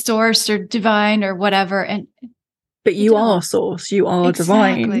connect with source or divine or whatever. But you are source, you are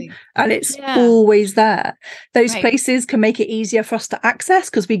divine, and it's always there. Those places can make it easier for us to access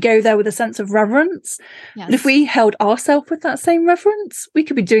because we go there with a sense of reverence. Yes. But if we held ourselves with that same reverence, we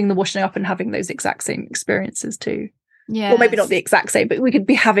could be doing the washing up and having those exact same experiences too. Yeah, or maybe not the exact same, but we could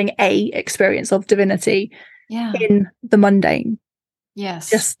be having a experience of divinity in the mundane.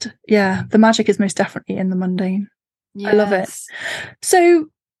 Yes. The magic is most definitely in the mundane. Yes. I love it. So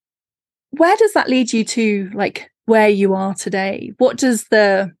where does that lead you to, like, where you are today? What does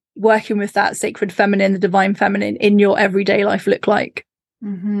the working with that sacred feminine, the divine feminine in your everyday life look like?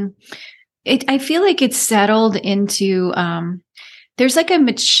 Mm-hmm. I feel like it's settled into, there's like a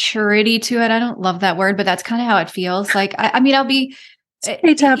maturity to it. I don't love that word, but that's kind of how it feels. Like, I mean, I'll be... It's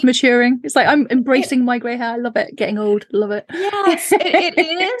okay to have maturing. It's like I'm embracing my grey hair. I love it. Getting old. Love it. Yes, it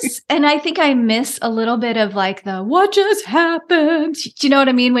is. And I think I miss a little bit of like the what just happened. Do you know what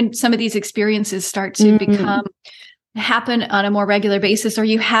I mean? When some of these experiences start to become happen on a more regular basis, or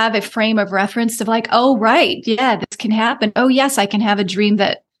you have a frame of reference of like, oh, right, yeah, this can happen. Oh, yes, I can have a dream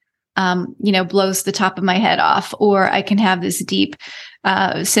that, blows the top of my head off, or I can have this deep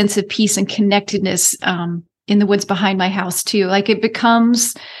sense of peace and connectedness in the woods behind my house too. Like it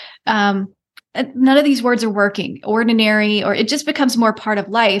becomes, none of these words are working, ordinary, or it just becomes more part of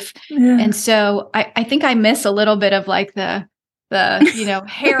life. Yeah. And so I think I miss a little bit of like the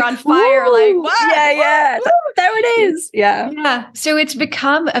hair on fire, like what? Yeah. There it is. Yeah. Yeah. So it's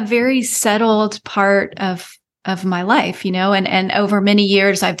become a very settled part of my life, and over many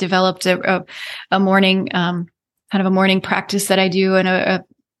years, I've developed a morning, kind of a morning practice that I do, and a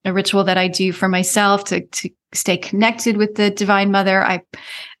ritual that I do for myself to stay connected with the Divine Mother. I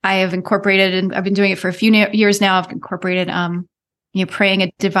have incorporated, and I've been doing it for a few years now. I've incorporated, praying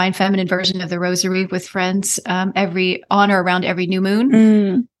a divine feminine version of the rosary with friends, around every new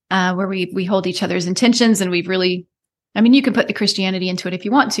moon, where we hold each other's intentions. And we've really, you can put the Christianity into it if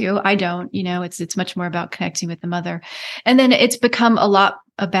you want to. I don't, it's much more about connecting with the mother. And then it's become a lot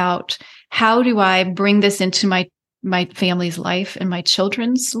about how do I bring this into my family's life and my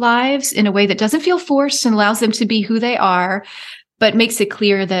children's lives in a way that doesn't feel forced and allows them to be who they are, but makes it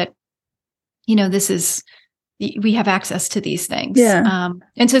clear that, we have access to these things. Yeah.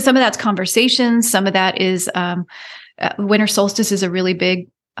 And so some of that's conversations. Some of that is winter solstice is a really big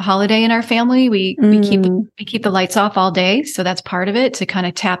holiday in our family. We keep the lights off all day. So that's part of it, to kind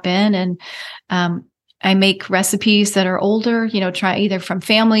of tap in. And I make recipes that are older, try either from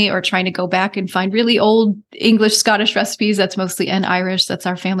family or trying to go back and find really old English, Scottish recipes. That's mostly, and Irish. That's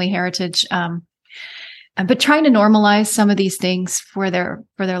our family heritage. But trying to normalize some of these things for their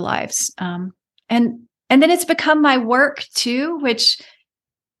lives. And then it's become my work too, which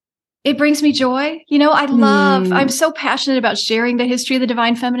it brings me joy. I'm so passionate about sharing the history of the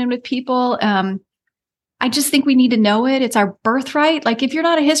divine feminine with people. I just think we need to know it. It's our birthright. Like if you're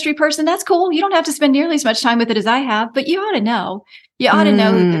not a history person, that's cool. You don't have to spend nearly as much time with it as I have, but you ought to know. You ought to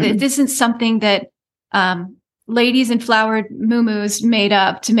know that this isn't something that ladies in flowered muumuus made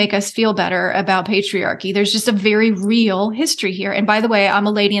up to make us feel better about patriarchy. There's just a very real history here. And by the way, I'm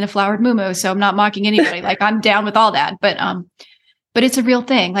a lady in a flowered muumuu, so I'm not mocking anybody. Like I'm down with all that, but it's a real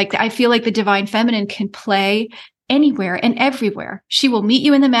thing. Like I feel like the divine feminine can play anywhere and everywhere. She will meet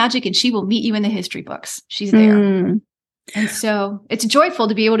you in the magic, and she will meet you in the history books. She's there. And so it's joyful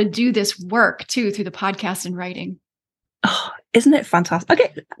to be able to do this work too, through the podcast and writing. Oh, isn't it fantastic? I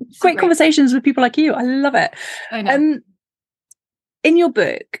get great conversations with people like you. I love it. I know. In your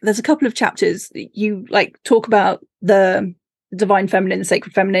book, there's a couple of chapters that you talk about the divine feminine, the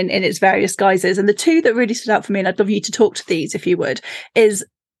sacred feminine in its various guises. And the two that really stood out for me, and I'd love you to talk to these if you would, is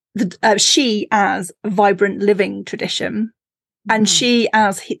she as a vibrant living tradition, and she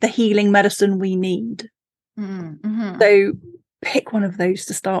as the healing medicine we need. So pick one of those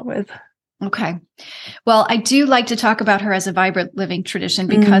to start with. Okay. Well, I do like to talk about her as a vibrant living tradition,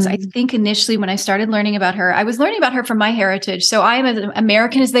 because I think initially when I started learning about her, I was learning about her from my heritage. So I am as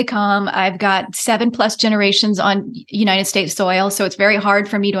American as they come. I've got 7+ generations on United States soil. So it's very hard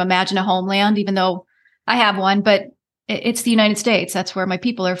for me to imagine a homeland, even though I have one, but it's the United States. That's where my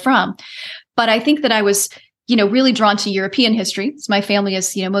people are from. But I think that I was, really drawn to European history. So my family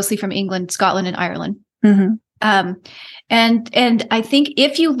is, mostly from England, Scotland, and Ireland. And I think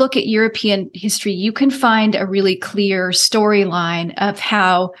if you look at European history, you can find a really clear storyline of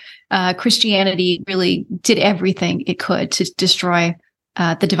how Christianity really did everything it could to destroy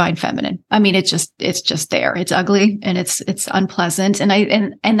the divine feminine. It's just there. It's ugly and it's unpleasant,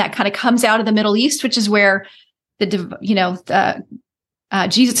 and that kind of comes out of the Middle East, which is where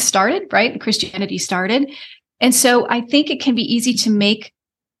Jesus started, right? Christianity started, and so I think it can be easy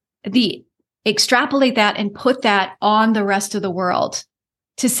to extrapolate that and put that on the rest of the world,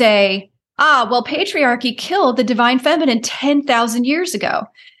 to say, patriarchy killed the divine feminine 10,000 years ago.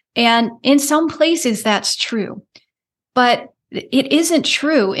 And in some places that's true, but it isn't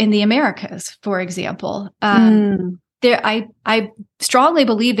true in the Americas, for example. I strongly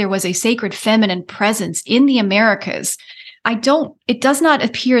believe there was a sacred feminine presence in the Americas. It does not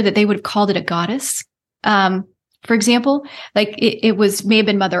appear that they would have called it a goddess. For example, like it may have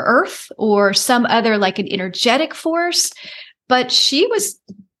been Mother Earth or some other, like an energetic force, but she was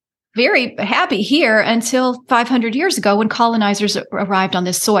very happy here until 500 years ago when colonizers arrived on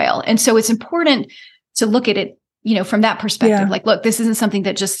this soil. And so it's important to look at it, from that perspective. Yeah. Like, look, this isn't something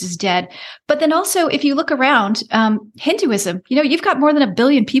that just is dead. But then also, if you look around, Hinduism, you've got more than 1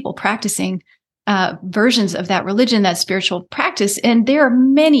 billion people practicing versions of that religion, that spiritual practice. And there are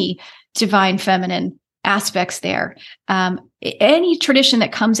many divine feminine aspects there. Any tradition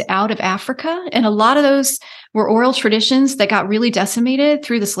that comes out of Africa, and a lot of those were oral traditions that got really decimated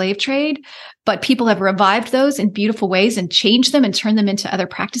through the slave trade, but people have revived those in beautiful ways and changed them and turned them into other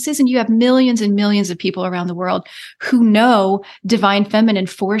practices. And you have millions and millions of people around the world who know divine feminine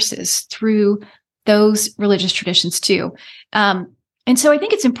forces through those religious traditions too. And so I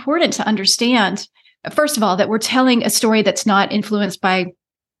think it's important to understand, first of all, that we're telling a story that's not influenced by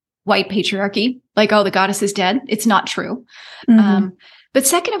white patriarchy, like, oh, the goddess is dead. It's not true. But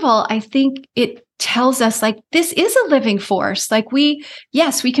second of all, I think it tells us, like, this is a living force. Like, we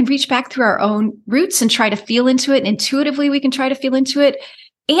can reach back through our own roots and try to feel into it. And intuitively, we can try to feel into it.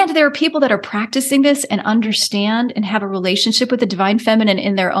 And there are people that are practicing this and understand and have a relationship with the divine feminine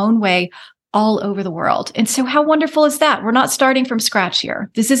in their own way all over the world. And so how wonderful is that? We're not starting from scratch here.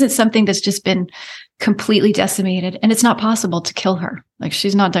 This isn't something that's just been completely decimated, and it's not possible to kill her. Like,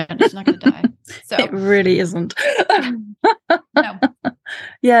 she's not done. She's not going to die. So it really isn't. No.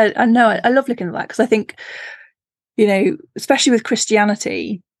 Yeah, I know. I love looking at that, because I think, especially with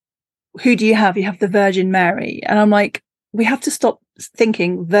Christianity, who do you have? You have the Virgin Mary. And I'm like, we have to stop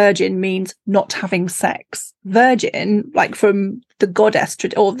thinking virgin means not having sex. Virgin, like from the goddess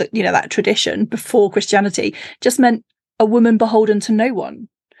or that tradition before Christianity, just meant a woman beholden to no one.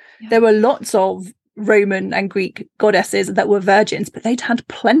 Yeah. There were lots of Roman and Greek goddesses that were virgins, but they'd had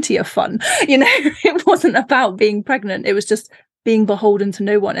plenty of fun. It wasn't about being pregnant. It was just being beholden to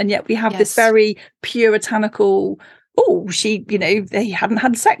no one. And yet we have this very puritanical, they hadn't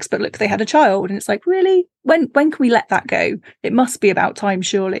had sex, but look, they had a child. And it's like, really? When can we let that go? It must be about time,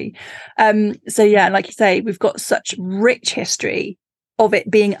 surely. So yeah, like you say, we've got such rich history of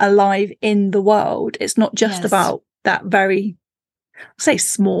it being alive in the world. It's not just about that very, I'll say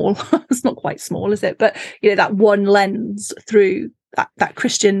small, it's not quite small, is it? But that one lens through that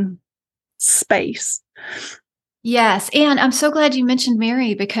Christian space. Yes. And I'm so glad you mentioned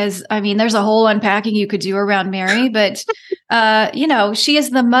Mary, because there's a whole unpacking you could do around Mary, but she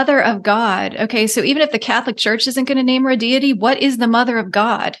is the mother of God. Okay. So even if the Catholic Church isn't going to name her a deity, what is the mother of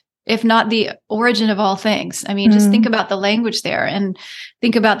God, if not the origin of all things? Just think about the language there, and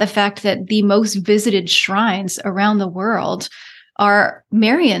think about the fact that the most visited shrines around the world are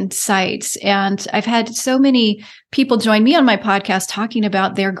Marian sites. And I've had so many people join me on my podcast talking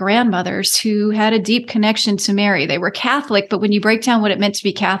about their grandmothers who had a deep connection to Mary. They were Catholic, but when you break down what it meant to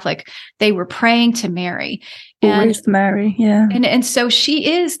be Catholic, they were praying to Mary. Always Mary, yeah. And so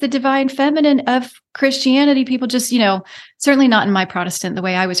she is the divine feminine of Christianity. People just, certainly not in my Protestant, the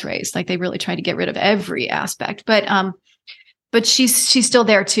way I was raised. Like, they really tried to get rid of every aspect, but she's still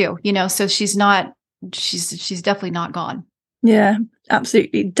there too, so she's definitely not gone. Yeah,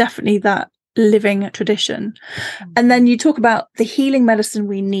 absolutely. Definitely that living tradition. And then you talk about the healing medicine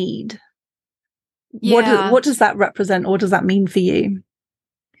we need. Yeah. What does that represent, or what does that mean for you?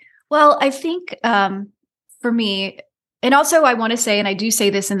 Well, I think for me, and also I want to say, and I do say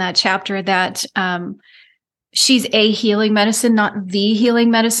this in that chapter, that she's a healing medicine, not the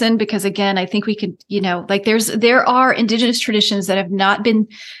healing medicine, because again, I think we could, there are indigenous traditions that have not been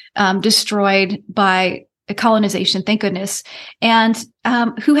destroyed by colonization, thank goodness, and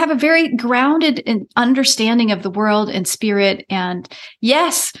who have a very grounded understanding of the world and spirit. And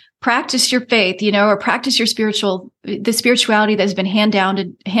yes, practice your faith, or practice your the spirituality that has been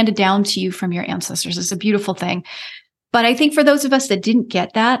handed down to you from your ancestors. It's a beautiful thing. But I think for those of us that didn't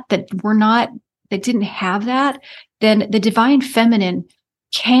get that didn't have that, then the divine feminine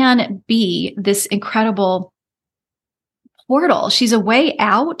can be this incredible portal. She's a way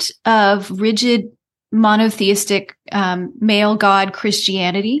out of rigid monotheistic male god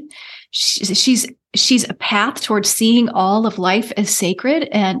Christianity. She's a path towards seeing all of life as sacred,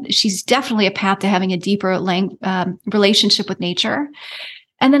 and she's definitely a path to having a deeper relationship with nature.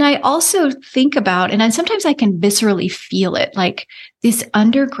 And then I also think about, and sometimes I can viscerally feel it, like this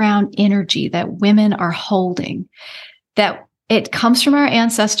underground energy that women are holding, that it comes from our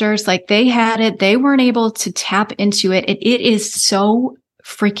ancestors. Like, they had it, they weren't able to tap into it. It is so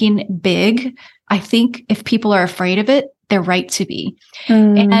freaking big. I think if people are afraid of it, they're right to be.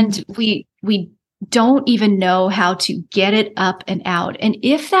 And we don't even know how to get it up and out. And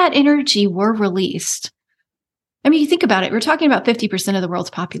if that energy were released, you think about it, we're talking about 50% of the world's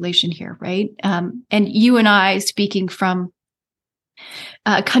population here, right? And you and I, speaking from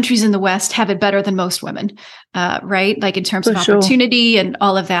countries in the West, have it better than most women, right? Like, in terms of opportunity and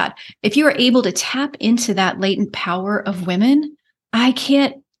all of that. If you are able to tap into that latent power of women, I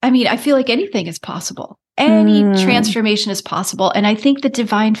feel like anything is possible. Any transformation is possible. And I think the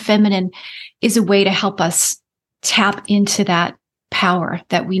divine feminine is a way to help us tap into that power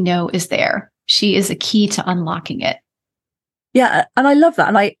that we know is there. she is a key to unlocking it. Yeah. And I love that.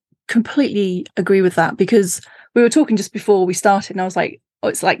 And I completely agree with that, because we were talking just before we started and I was like, oh,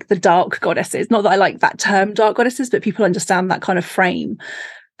 it's like the dark goddesses. Not that I like that term, dark goddesses, but people understand that kind of frame.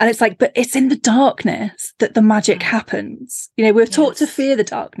 And it's like, but it's in the darkness that the magic happens. You know, we're taught to fear the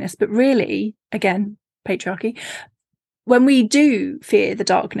darkness, but really, again, patriarchy, when we do fear the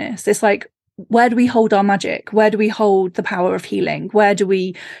darkness, it's like, where do we hold our magic? Where do we hold the power of healing? Where do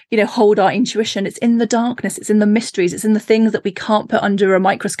we, hold our intuition? It's in the darkness. It's in the mysteries. It's in the things that we can't put under a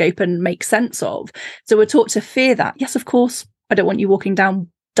microscope and make sense of. So we're taught to fear that. Yes, of course, I don't want you walking down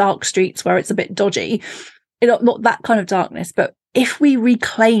dark streets where it's a bit dodgy. Not that kind of darkness, but if we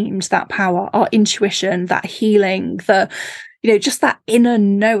reclaimed that power, our intuition, that healing, just that inner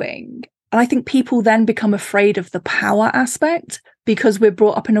knowing. And I think people then become afraid of the power aspect, because we're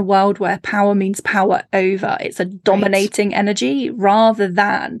brought up in a world where power means power over. It's a dominating energy rather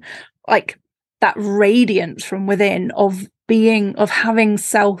than like that radiance from within of having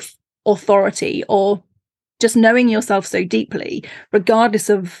self authority, or just knowing yourself so deeply, regardless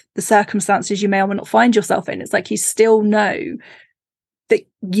of the circumstances you may or may not find yourself in. It's like you still know that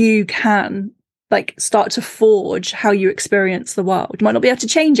you can start to forge how you experience the world. You might not be able to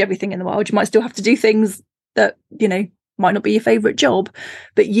change everything in the world. You might still have to do things that, might not be your favorite job,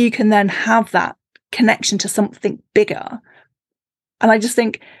 but you can then have that connection to something bigger. And I just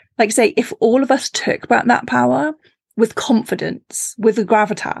think, like I say, if all of us took back that power with confidence, with the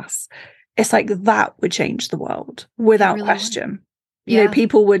gravitas, it's like that would change the world without question. Yeah.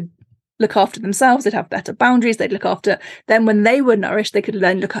 People would look after themselves, they'd have better boundaries, they'd look after them when they were nourished, they could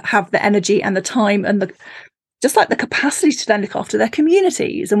then have the energy and the time and the capacity to then look after their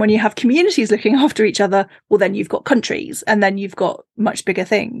communities. And when you have communities looking after each other, well, then you've got countries, and then you've got much bigger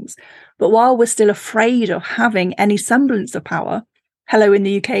things. But while we're still afraid of having any semblance of power, hello, in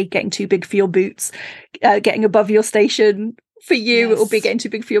the UK, getting too big for your boots, getting above your station, for you, it will be getting too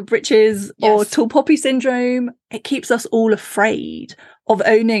big for your britches, or tall poppy syndrome. It keeps us all afraid of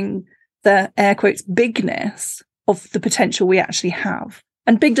owning the air quotes bigness of the potential we actually have.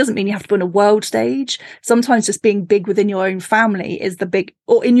 And big doesn't mean you have to be on a world stage. Sometimes just being big within your own family is the big,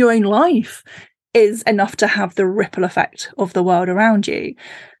 or in your own life is enough to have the ripple effect of the world around you.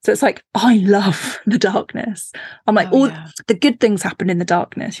 So it's like, I love the darkness. I'm like, the good things happen in the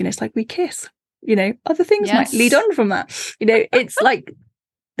darkness. It's like we kiss, other things might lead on from that. It's like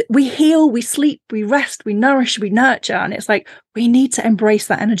we heal, we sleep, we rest, we nourish, we nurture. And it's like, we need to embrace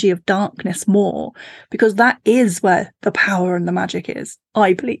that energy of darkness more, because that is where the power and the magic is,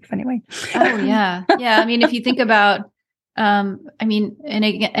 I believe, anyway. Oh, yeah. Yeah. I mean, if you think about, and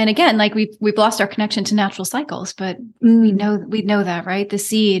again, like we've lost our connection to natural cycles, but we know that, right? The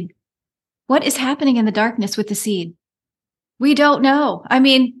seed, what is happening in the darkness with the seed? We don't know. I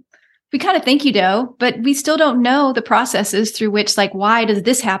mean, we kind of think but we still don't know the processes through which, why does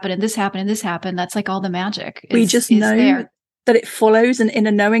this happen and this happen and this happen? That's all the magic. We just know that it follows an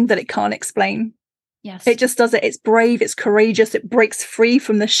inner knowing that it can't explain. Yes. It just does it. It's brave, it's courageous, it breaks free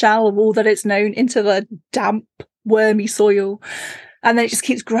from the shell of all that it's known into the damp, wormy soil. And then it just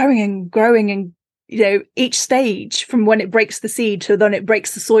keeps growing and growing. And, each stage, from when it breaks the seed to then it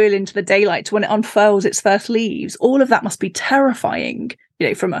breaks the soil into the daylight to when it unfurls its first leaves, all of that must be terrifying.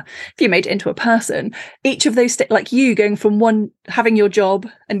 If you made it into a person, each of those, like you going from one, having your job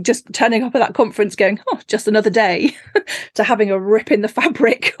and just turning up at that conference going, oh, just another day, to having a rip in the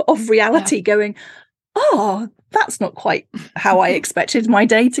fabric of reality going, oh, that's not quite how I expected my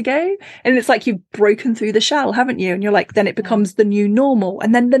day to go. And it's like you've broken through the shell, haven't you? And you're like, then it becomes the new normal.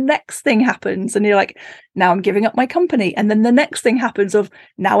 And then the next thing happens and you're like, now I'm giving up my company. And then the next thing happens of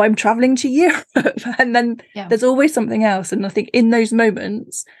now I'm traveling to Europe. And then there's always something else. And I think in those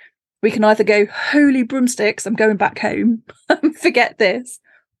moments, we can either go, holy broomsticks, I'm going back home, forget this.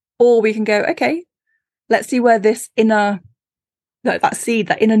 Or we can go, okay, let's see where this that seed,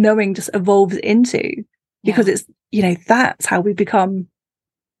 that inner knowing just evolves into. Because it's, that's how we become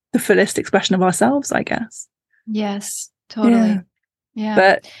the fullest expression of ourselves, I guess. Yes, totally. Yeah.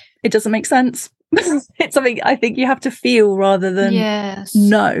 But it doesn't make sense. It's something I think you have to feel rather than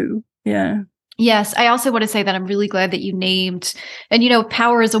know. Yeah. Yes. I also want to say that I'm really glad that you named, and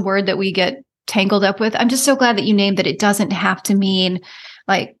power is a word that we get tangled up with. I'm just so glad that you named that it doesn't have to mean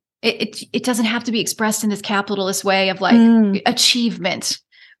it doesn't have to be expressed in this capitalist way of achievement.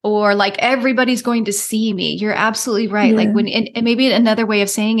 Or everybody's going to see me. You're absolutely right. And maybe another way of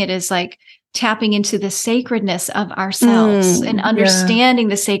saying it is tapping into the sacredness of ourselves and understanding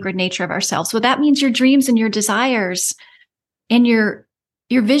the sacred nature of ourselves. Well, that means your dreams and your desires and your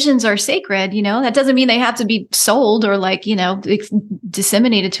your visions are sacred, that doesn't mean they have to be sold or like,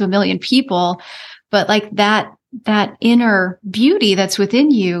 disseminated to a million people, but like that inner beauty that's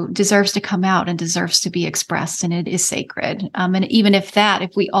within you deserves to come out and deserves to be expressed, and it is sacred. And even if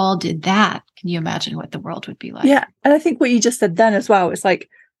we all did that, can you imagine what the world would be like? Yeah. And I think what you just said then as well is like,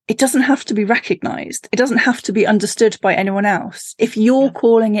 it doesn't have to be recognized. It doesn't have to be understood by anyone else. If you're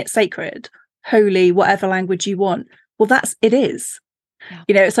calling it sacred, holy, whatever language you want, well, it is.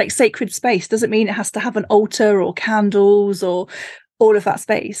 Yeah. It's like sacred space doesn't mean it has to have an altar or candles or all of that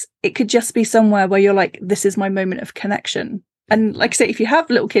space. It could just be somewhere where you're like, this is my moment of connection. And like I say, if you have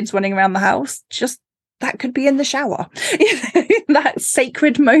little kids running around the house, just that could be in the shower. That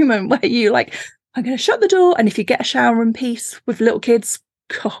sacred moment where you like, I'm going to shut the door. And if you get a shower in peace with little kids,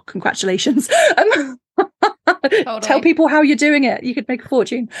 oh, congratulations. Totally. Tell people how you're doing it. You could make a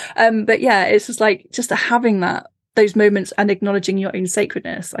fortune. But yeah, it's just like having those moments and acknowledging your own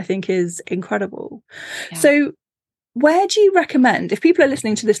sacredness, I think is incredible. Yeah. So where do you recommend, if people are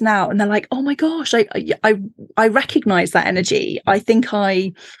listening to this now and they're like, oh my gosh, I recognize that energy. I think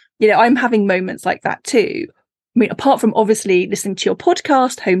I'm having moments like that too. I mean, apart from obviously listening to your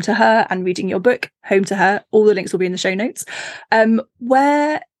podcast, Home to Her, and reading your book, Home to Her, all the links will be in the show notes.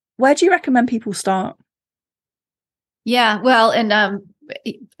 Where do you recommend people start? Yeah, well,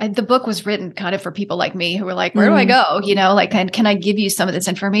 and the book was written kind of for people like me who were like, where do I go? Like, can I give you some of this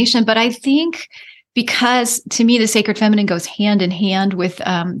information? But I think because to me, the sacred feminine goes hand in hand with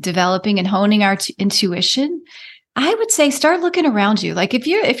developing and honing our intuition, I would say start looking around you. Like if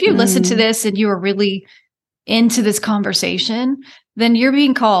you listen to this and you are really into this conversation, then you're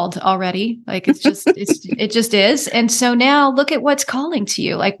being called already. Like it just is. And so now look at what's calling to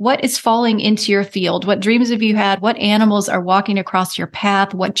you. Like what is falling into your field? What dreams have you had? What animals are walking across your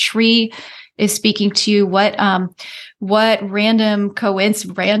path? What tree is speaking to you? What random,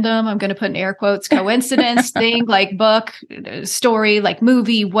 I'm going to put in air quotes, coincidence thing, like book, story, like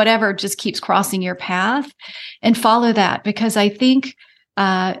movie, whatever, just keeps crossing your path, and follow that. Because I think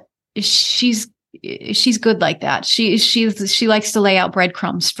she's good like that. She likes to lay out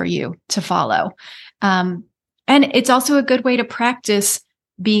breadcrumbs for you to follow. And it's also a good way to practice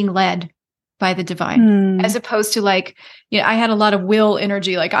being led by the divine, as opposed to like, I had a lot of will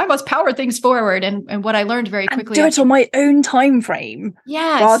energy, like I must power things forward. And what I learned very quickly, do it on my own time frame,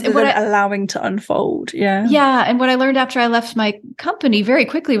 rather than allowing to unfold. Yeah. And what I learned after I left my company very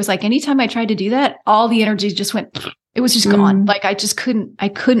quickly was like, anytime I tried to do that, all the energy just went, it was just gone. Like I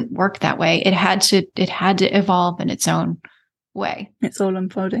couldn't work that way. It had to evolve in its own way. It's all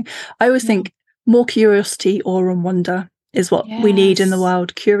unfolding. I always think more curiosity, awe, and wonder is what we need in the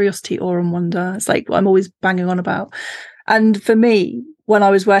world. Curiosity, awe, and wonder. It's like what I'm always banging on about. And for me, when I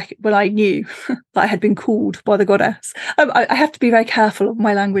knew that I had been called by the goddess, I have to be very careful of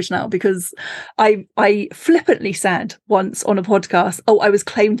my language now, because I flippantly said once on a podcast, oh, I was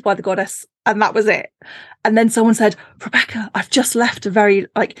claimed by the goddess, and that was it. And then someone said, Rebecca, I've just left a very,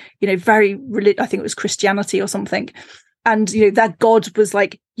 I think it was Christianity or something. And, that God was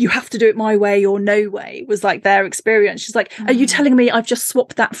like, you have to do it my way or no way, was like their experience. She's like, are you telling me I've just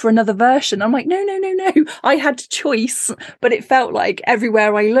swapped that for another version? I'm like, no. I had choice, but it felt like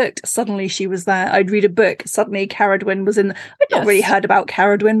everywhere I looked, suddenly she was there. I'd read a book, suddenly Caradwyn was in. I'd not really heard about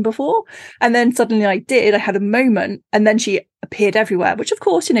Caradwyn before. And then suddenly I had a moment, and then she appeared everywhere, which of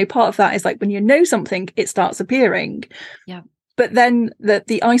course, part of that is like when you know something, it starts appearing. Yeah. But then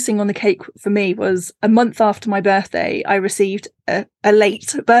the icing on the cake for me was a month after my birthday, I received a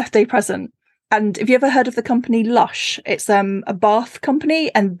late birthday present. And have you ever heard of the company Lush? It's a bath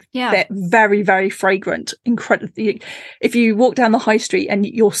company, and they're very, very fragrant. Incredibly. If you walk down the high street and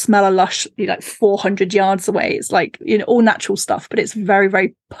you'll smell a Lush like 400 yards away, it's like, all natural stuff, but it's very,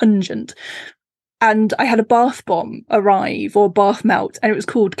 very pungent. And I had a bath bomb arrive, or bath melt, and it was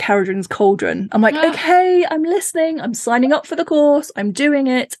called Caradwyn's Cauldron. I'm like, okay, I'm listening. I'm signing up for the course. I'm doing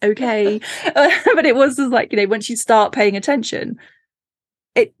it. Okay. But it was just like, once you start paying attention,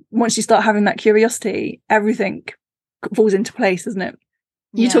 once you start having that curiosity, everything falls into place, isn't it?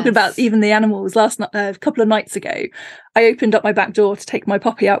 You're talking about even the animals. Last night, a couple of nights ago, I opened up my back door to take my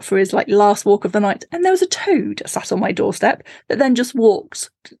puppy out for his last walk of the night, and there was a toad sat on my doorstep that then just walked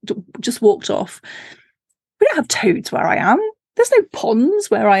off. We don't have toads where I am. There's no ponds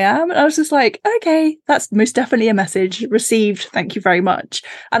where I am. And I was just like, okay, that's most definitely a message received. Thank you very much.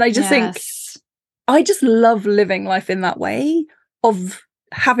 And I just think, I just love living life in that way of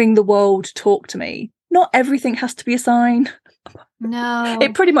having the world talk to me. Not everything has to be a sign. No,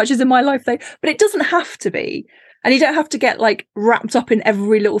 it pretty much is in my life though, but it doesn't have to be, and you don't have to get wrapped up in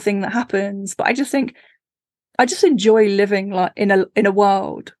every little thing that happens. But I just think I just enjoy living like in a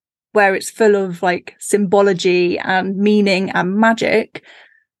world where it's full of like symbology and meaning and magic,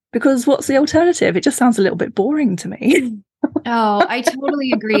 because what's the alternative? It just sounds a little bit boring to me. Oh, I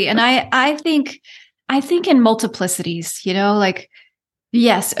totally agree. And I think in multiplicities, like,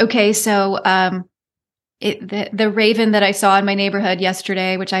 yes. Okay. So, the raven that I saw in my neighborhood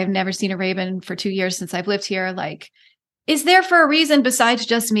yesterday, which I've never seen a raven for 2 years since I've lived here, like, is there for a reason besides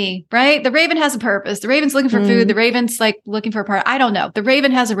just me, right? The raven has a purpose. The raven's looking for food. The raven's like looking for a part. I don't know. The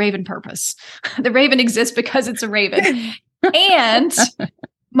raven has a raven purpose. The raven exists because it's a raven. And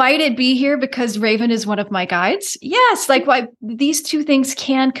might it be here because raven is one of my guides? Yes. Like, why these two things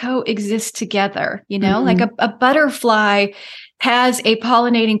can coexist together, like a butterfly has a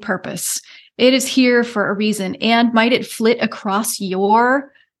pollinating purpose. It is here for a reason. And might it flit across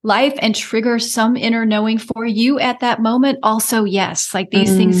your life and trigger some inner knowing for you at that moment? Also, yes. Like,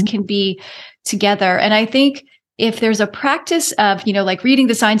 these things can be together. And I think if there's a practice of, like reading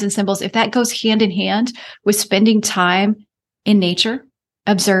the signs and symbols, if that goes hand in hand with spending time in nature,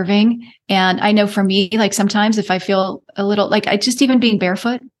 observing. And I know for me, like, sometimes if I feel a little like just even being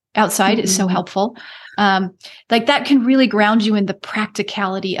barefoot outside is so helpful. Like, that can really ground you in the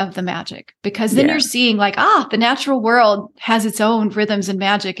practicality of the magic, because then you're seeing like, the natural world has its own rhythms and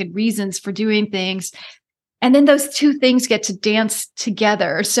magic and reasons for doing things. And then those two things get to dance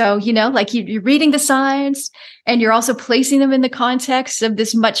together. So, like you're reading the signs and you're also placing them in the context of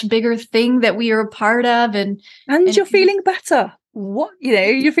this much bigger thing that we are a part of. And you're feeling better.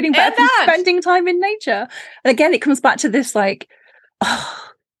 You're feeling better from spending time in nature. And again, it comes back to this, like,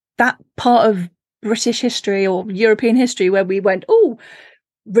 that part of British history or European history where we went,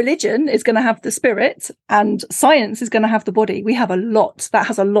 religion is going to have the spirit and science is going to have the body. We have a lot that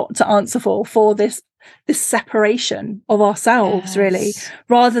has a lot to answer for this separation of ourselves, really,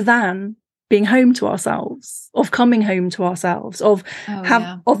 rather than being home to ourselves, of coming home to ourselves, of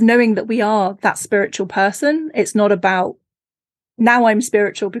knowing that we are that spiritual person. It's not about, now I'm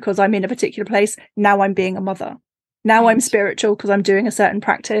spiritual because I'm in a particular place. Now I'm being a mother. Now I'm spiritual because I'm doing a certain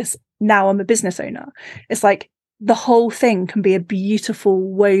practice. Now I'm a business owner. It's like the whole thing can be a beautiful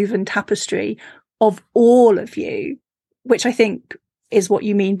woven tapestry of all of you, which I think is what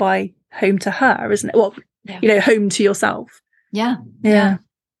you mean by home to her, isn't it? Well, home to yourself. Yeah.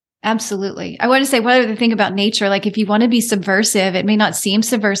 Absolutely. I want to say one other thing about nature. Like, if you want to be subversive, it may not seem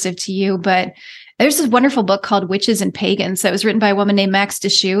subversive to you, but there's this wonderful book called Witches and Pagans that was written by a woman named Max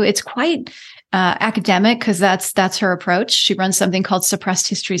Deschutes. It's quite academic because that's her approach. She runs something called Suppressed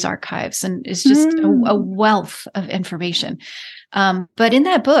Histories Archives, and is just a wealth of information. But in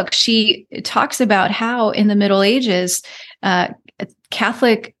that book, she talks about how in the Middle Ages,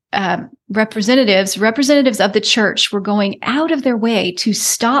 Catholic representatives of the church were going out of their way to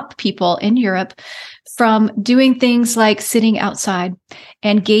stop people in Europe from doing things like sitting outside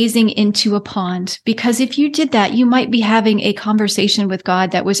and gazing into a pond. Because if you did that, you might be having a conversation with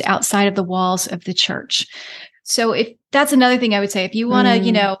God that was outside of the walls of the church. So if that's another thing I would say, if you want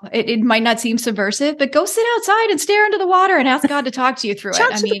to, it might not seem subversive, but go sit outside and stare into the water and ask God to talk to you through it.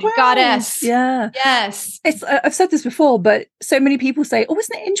 I mean, goddess. Yeah. Yes. I've said this before, but so many people say,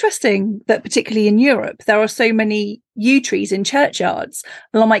 isn't it interesting that particularly in Europe, there are so many yew trees in churchyards?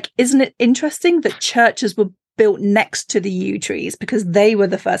 And I'm like, isn't it interesting that churches were built next to the yew trees because they were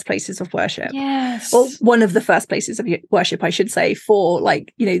the first places of worship? Yes. Or one of the first places of worship, I should say, for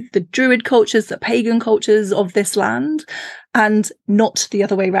the Druid cultures, the pagan cultures of this land, and not the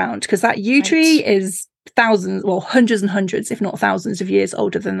other way around, because that yew tree is thousands, well, hundreds and hundreds, if not thousands of years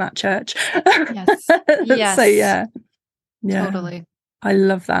older than that church. Yes. Yes. So yeah. Totally. I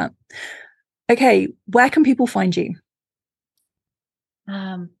love that. Okay, where can people find you?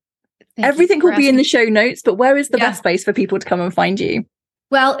 Everything will be in the show notes, but where is the best place for people to come and find you?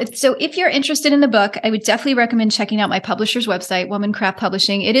 Well, so if you're interested in the book, I would definitely recommend checking out my publisher's website, Womancraft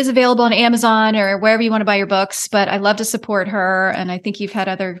Publishing. It is available on Amazon or wherever you want to buy your books, but I love to support her. And I think you've had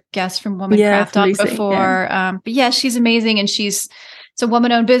other guests from Womancraft on before. But she's amazing, and it's a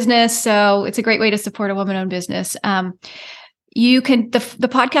woman-owned business. So it's a great way to support a woman-owned business. You can, the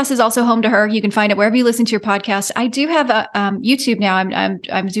podcast is also home to her. You can find it wherever you listen to your podcast. I do have a YouTube now.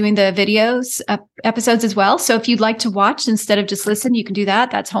 I'm doing the videos episodes as well. So if you'd like to watch instead of just listen, you can do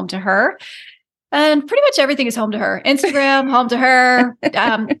that. That's home to her. And pretty much everything is home to her. Instagram, home to her.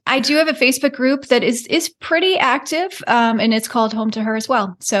 I do have a Facebook group that is pretty active, and it's called Home to Her as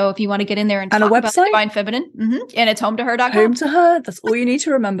well. So if you want to get in there and talk a website? about the Divine Feminine, and it's hometoher.com. Home to Her. That's all you need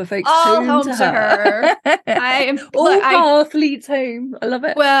to remember, folks. All home to her. I am all path leads home. I love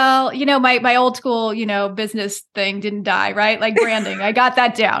it. Well, my old school, business thing didn't die, right? Like branding. I got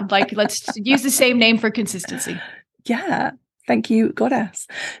that down. Like, let's use the same name for consistency. Yeah. Thank you, Goddess.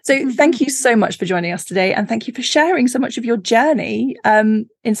 So thank you so much for joining us today. And thank you for sharing so much of your journey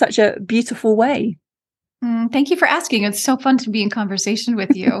in such a beautiful way. Thank you for asking. It's so fun to be in conversation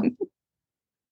with you.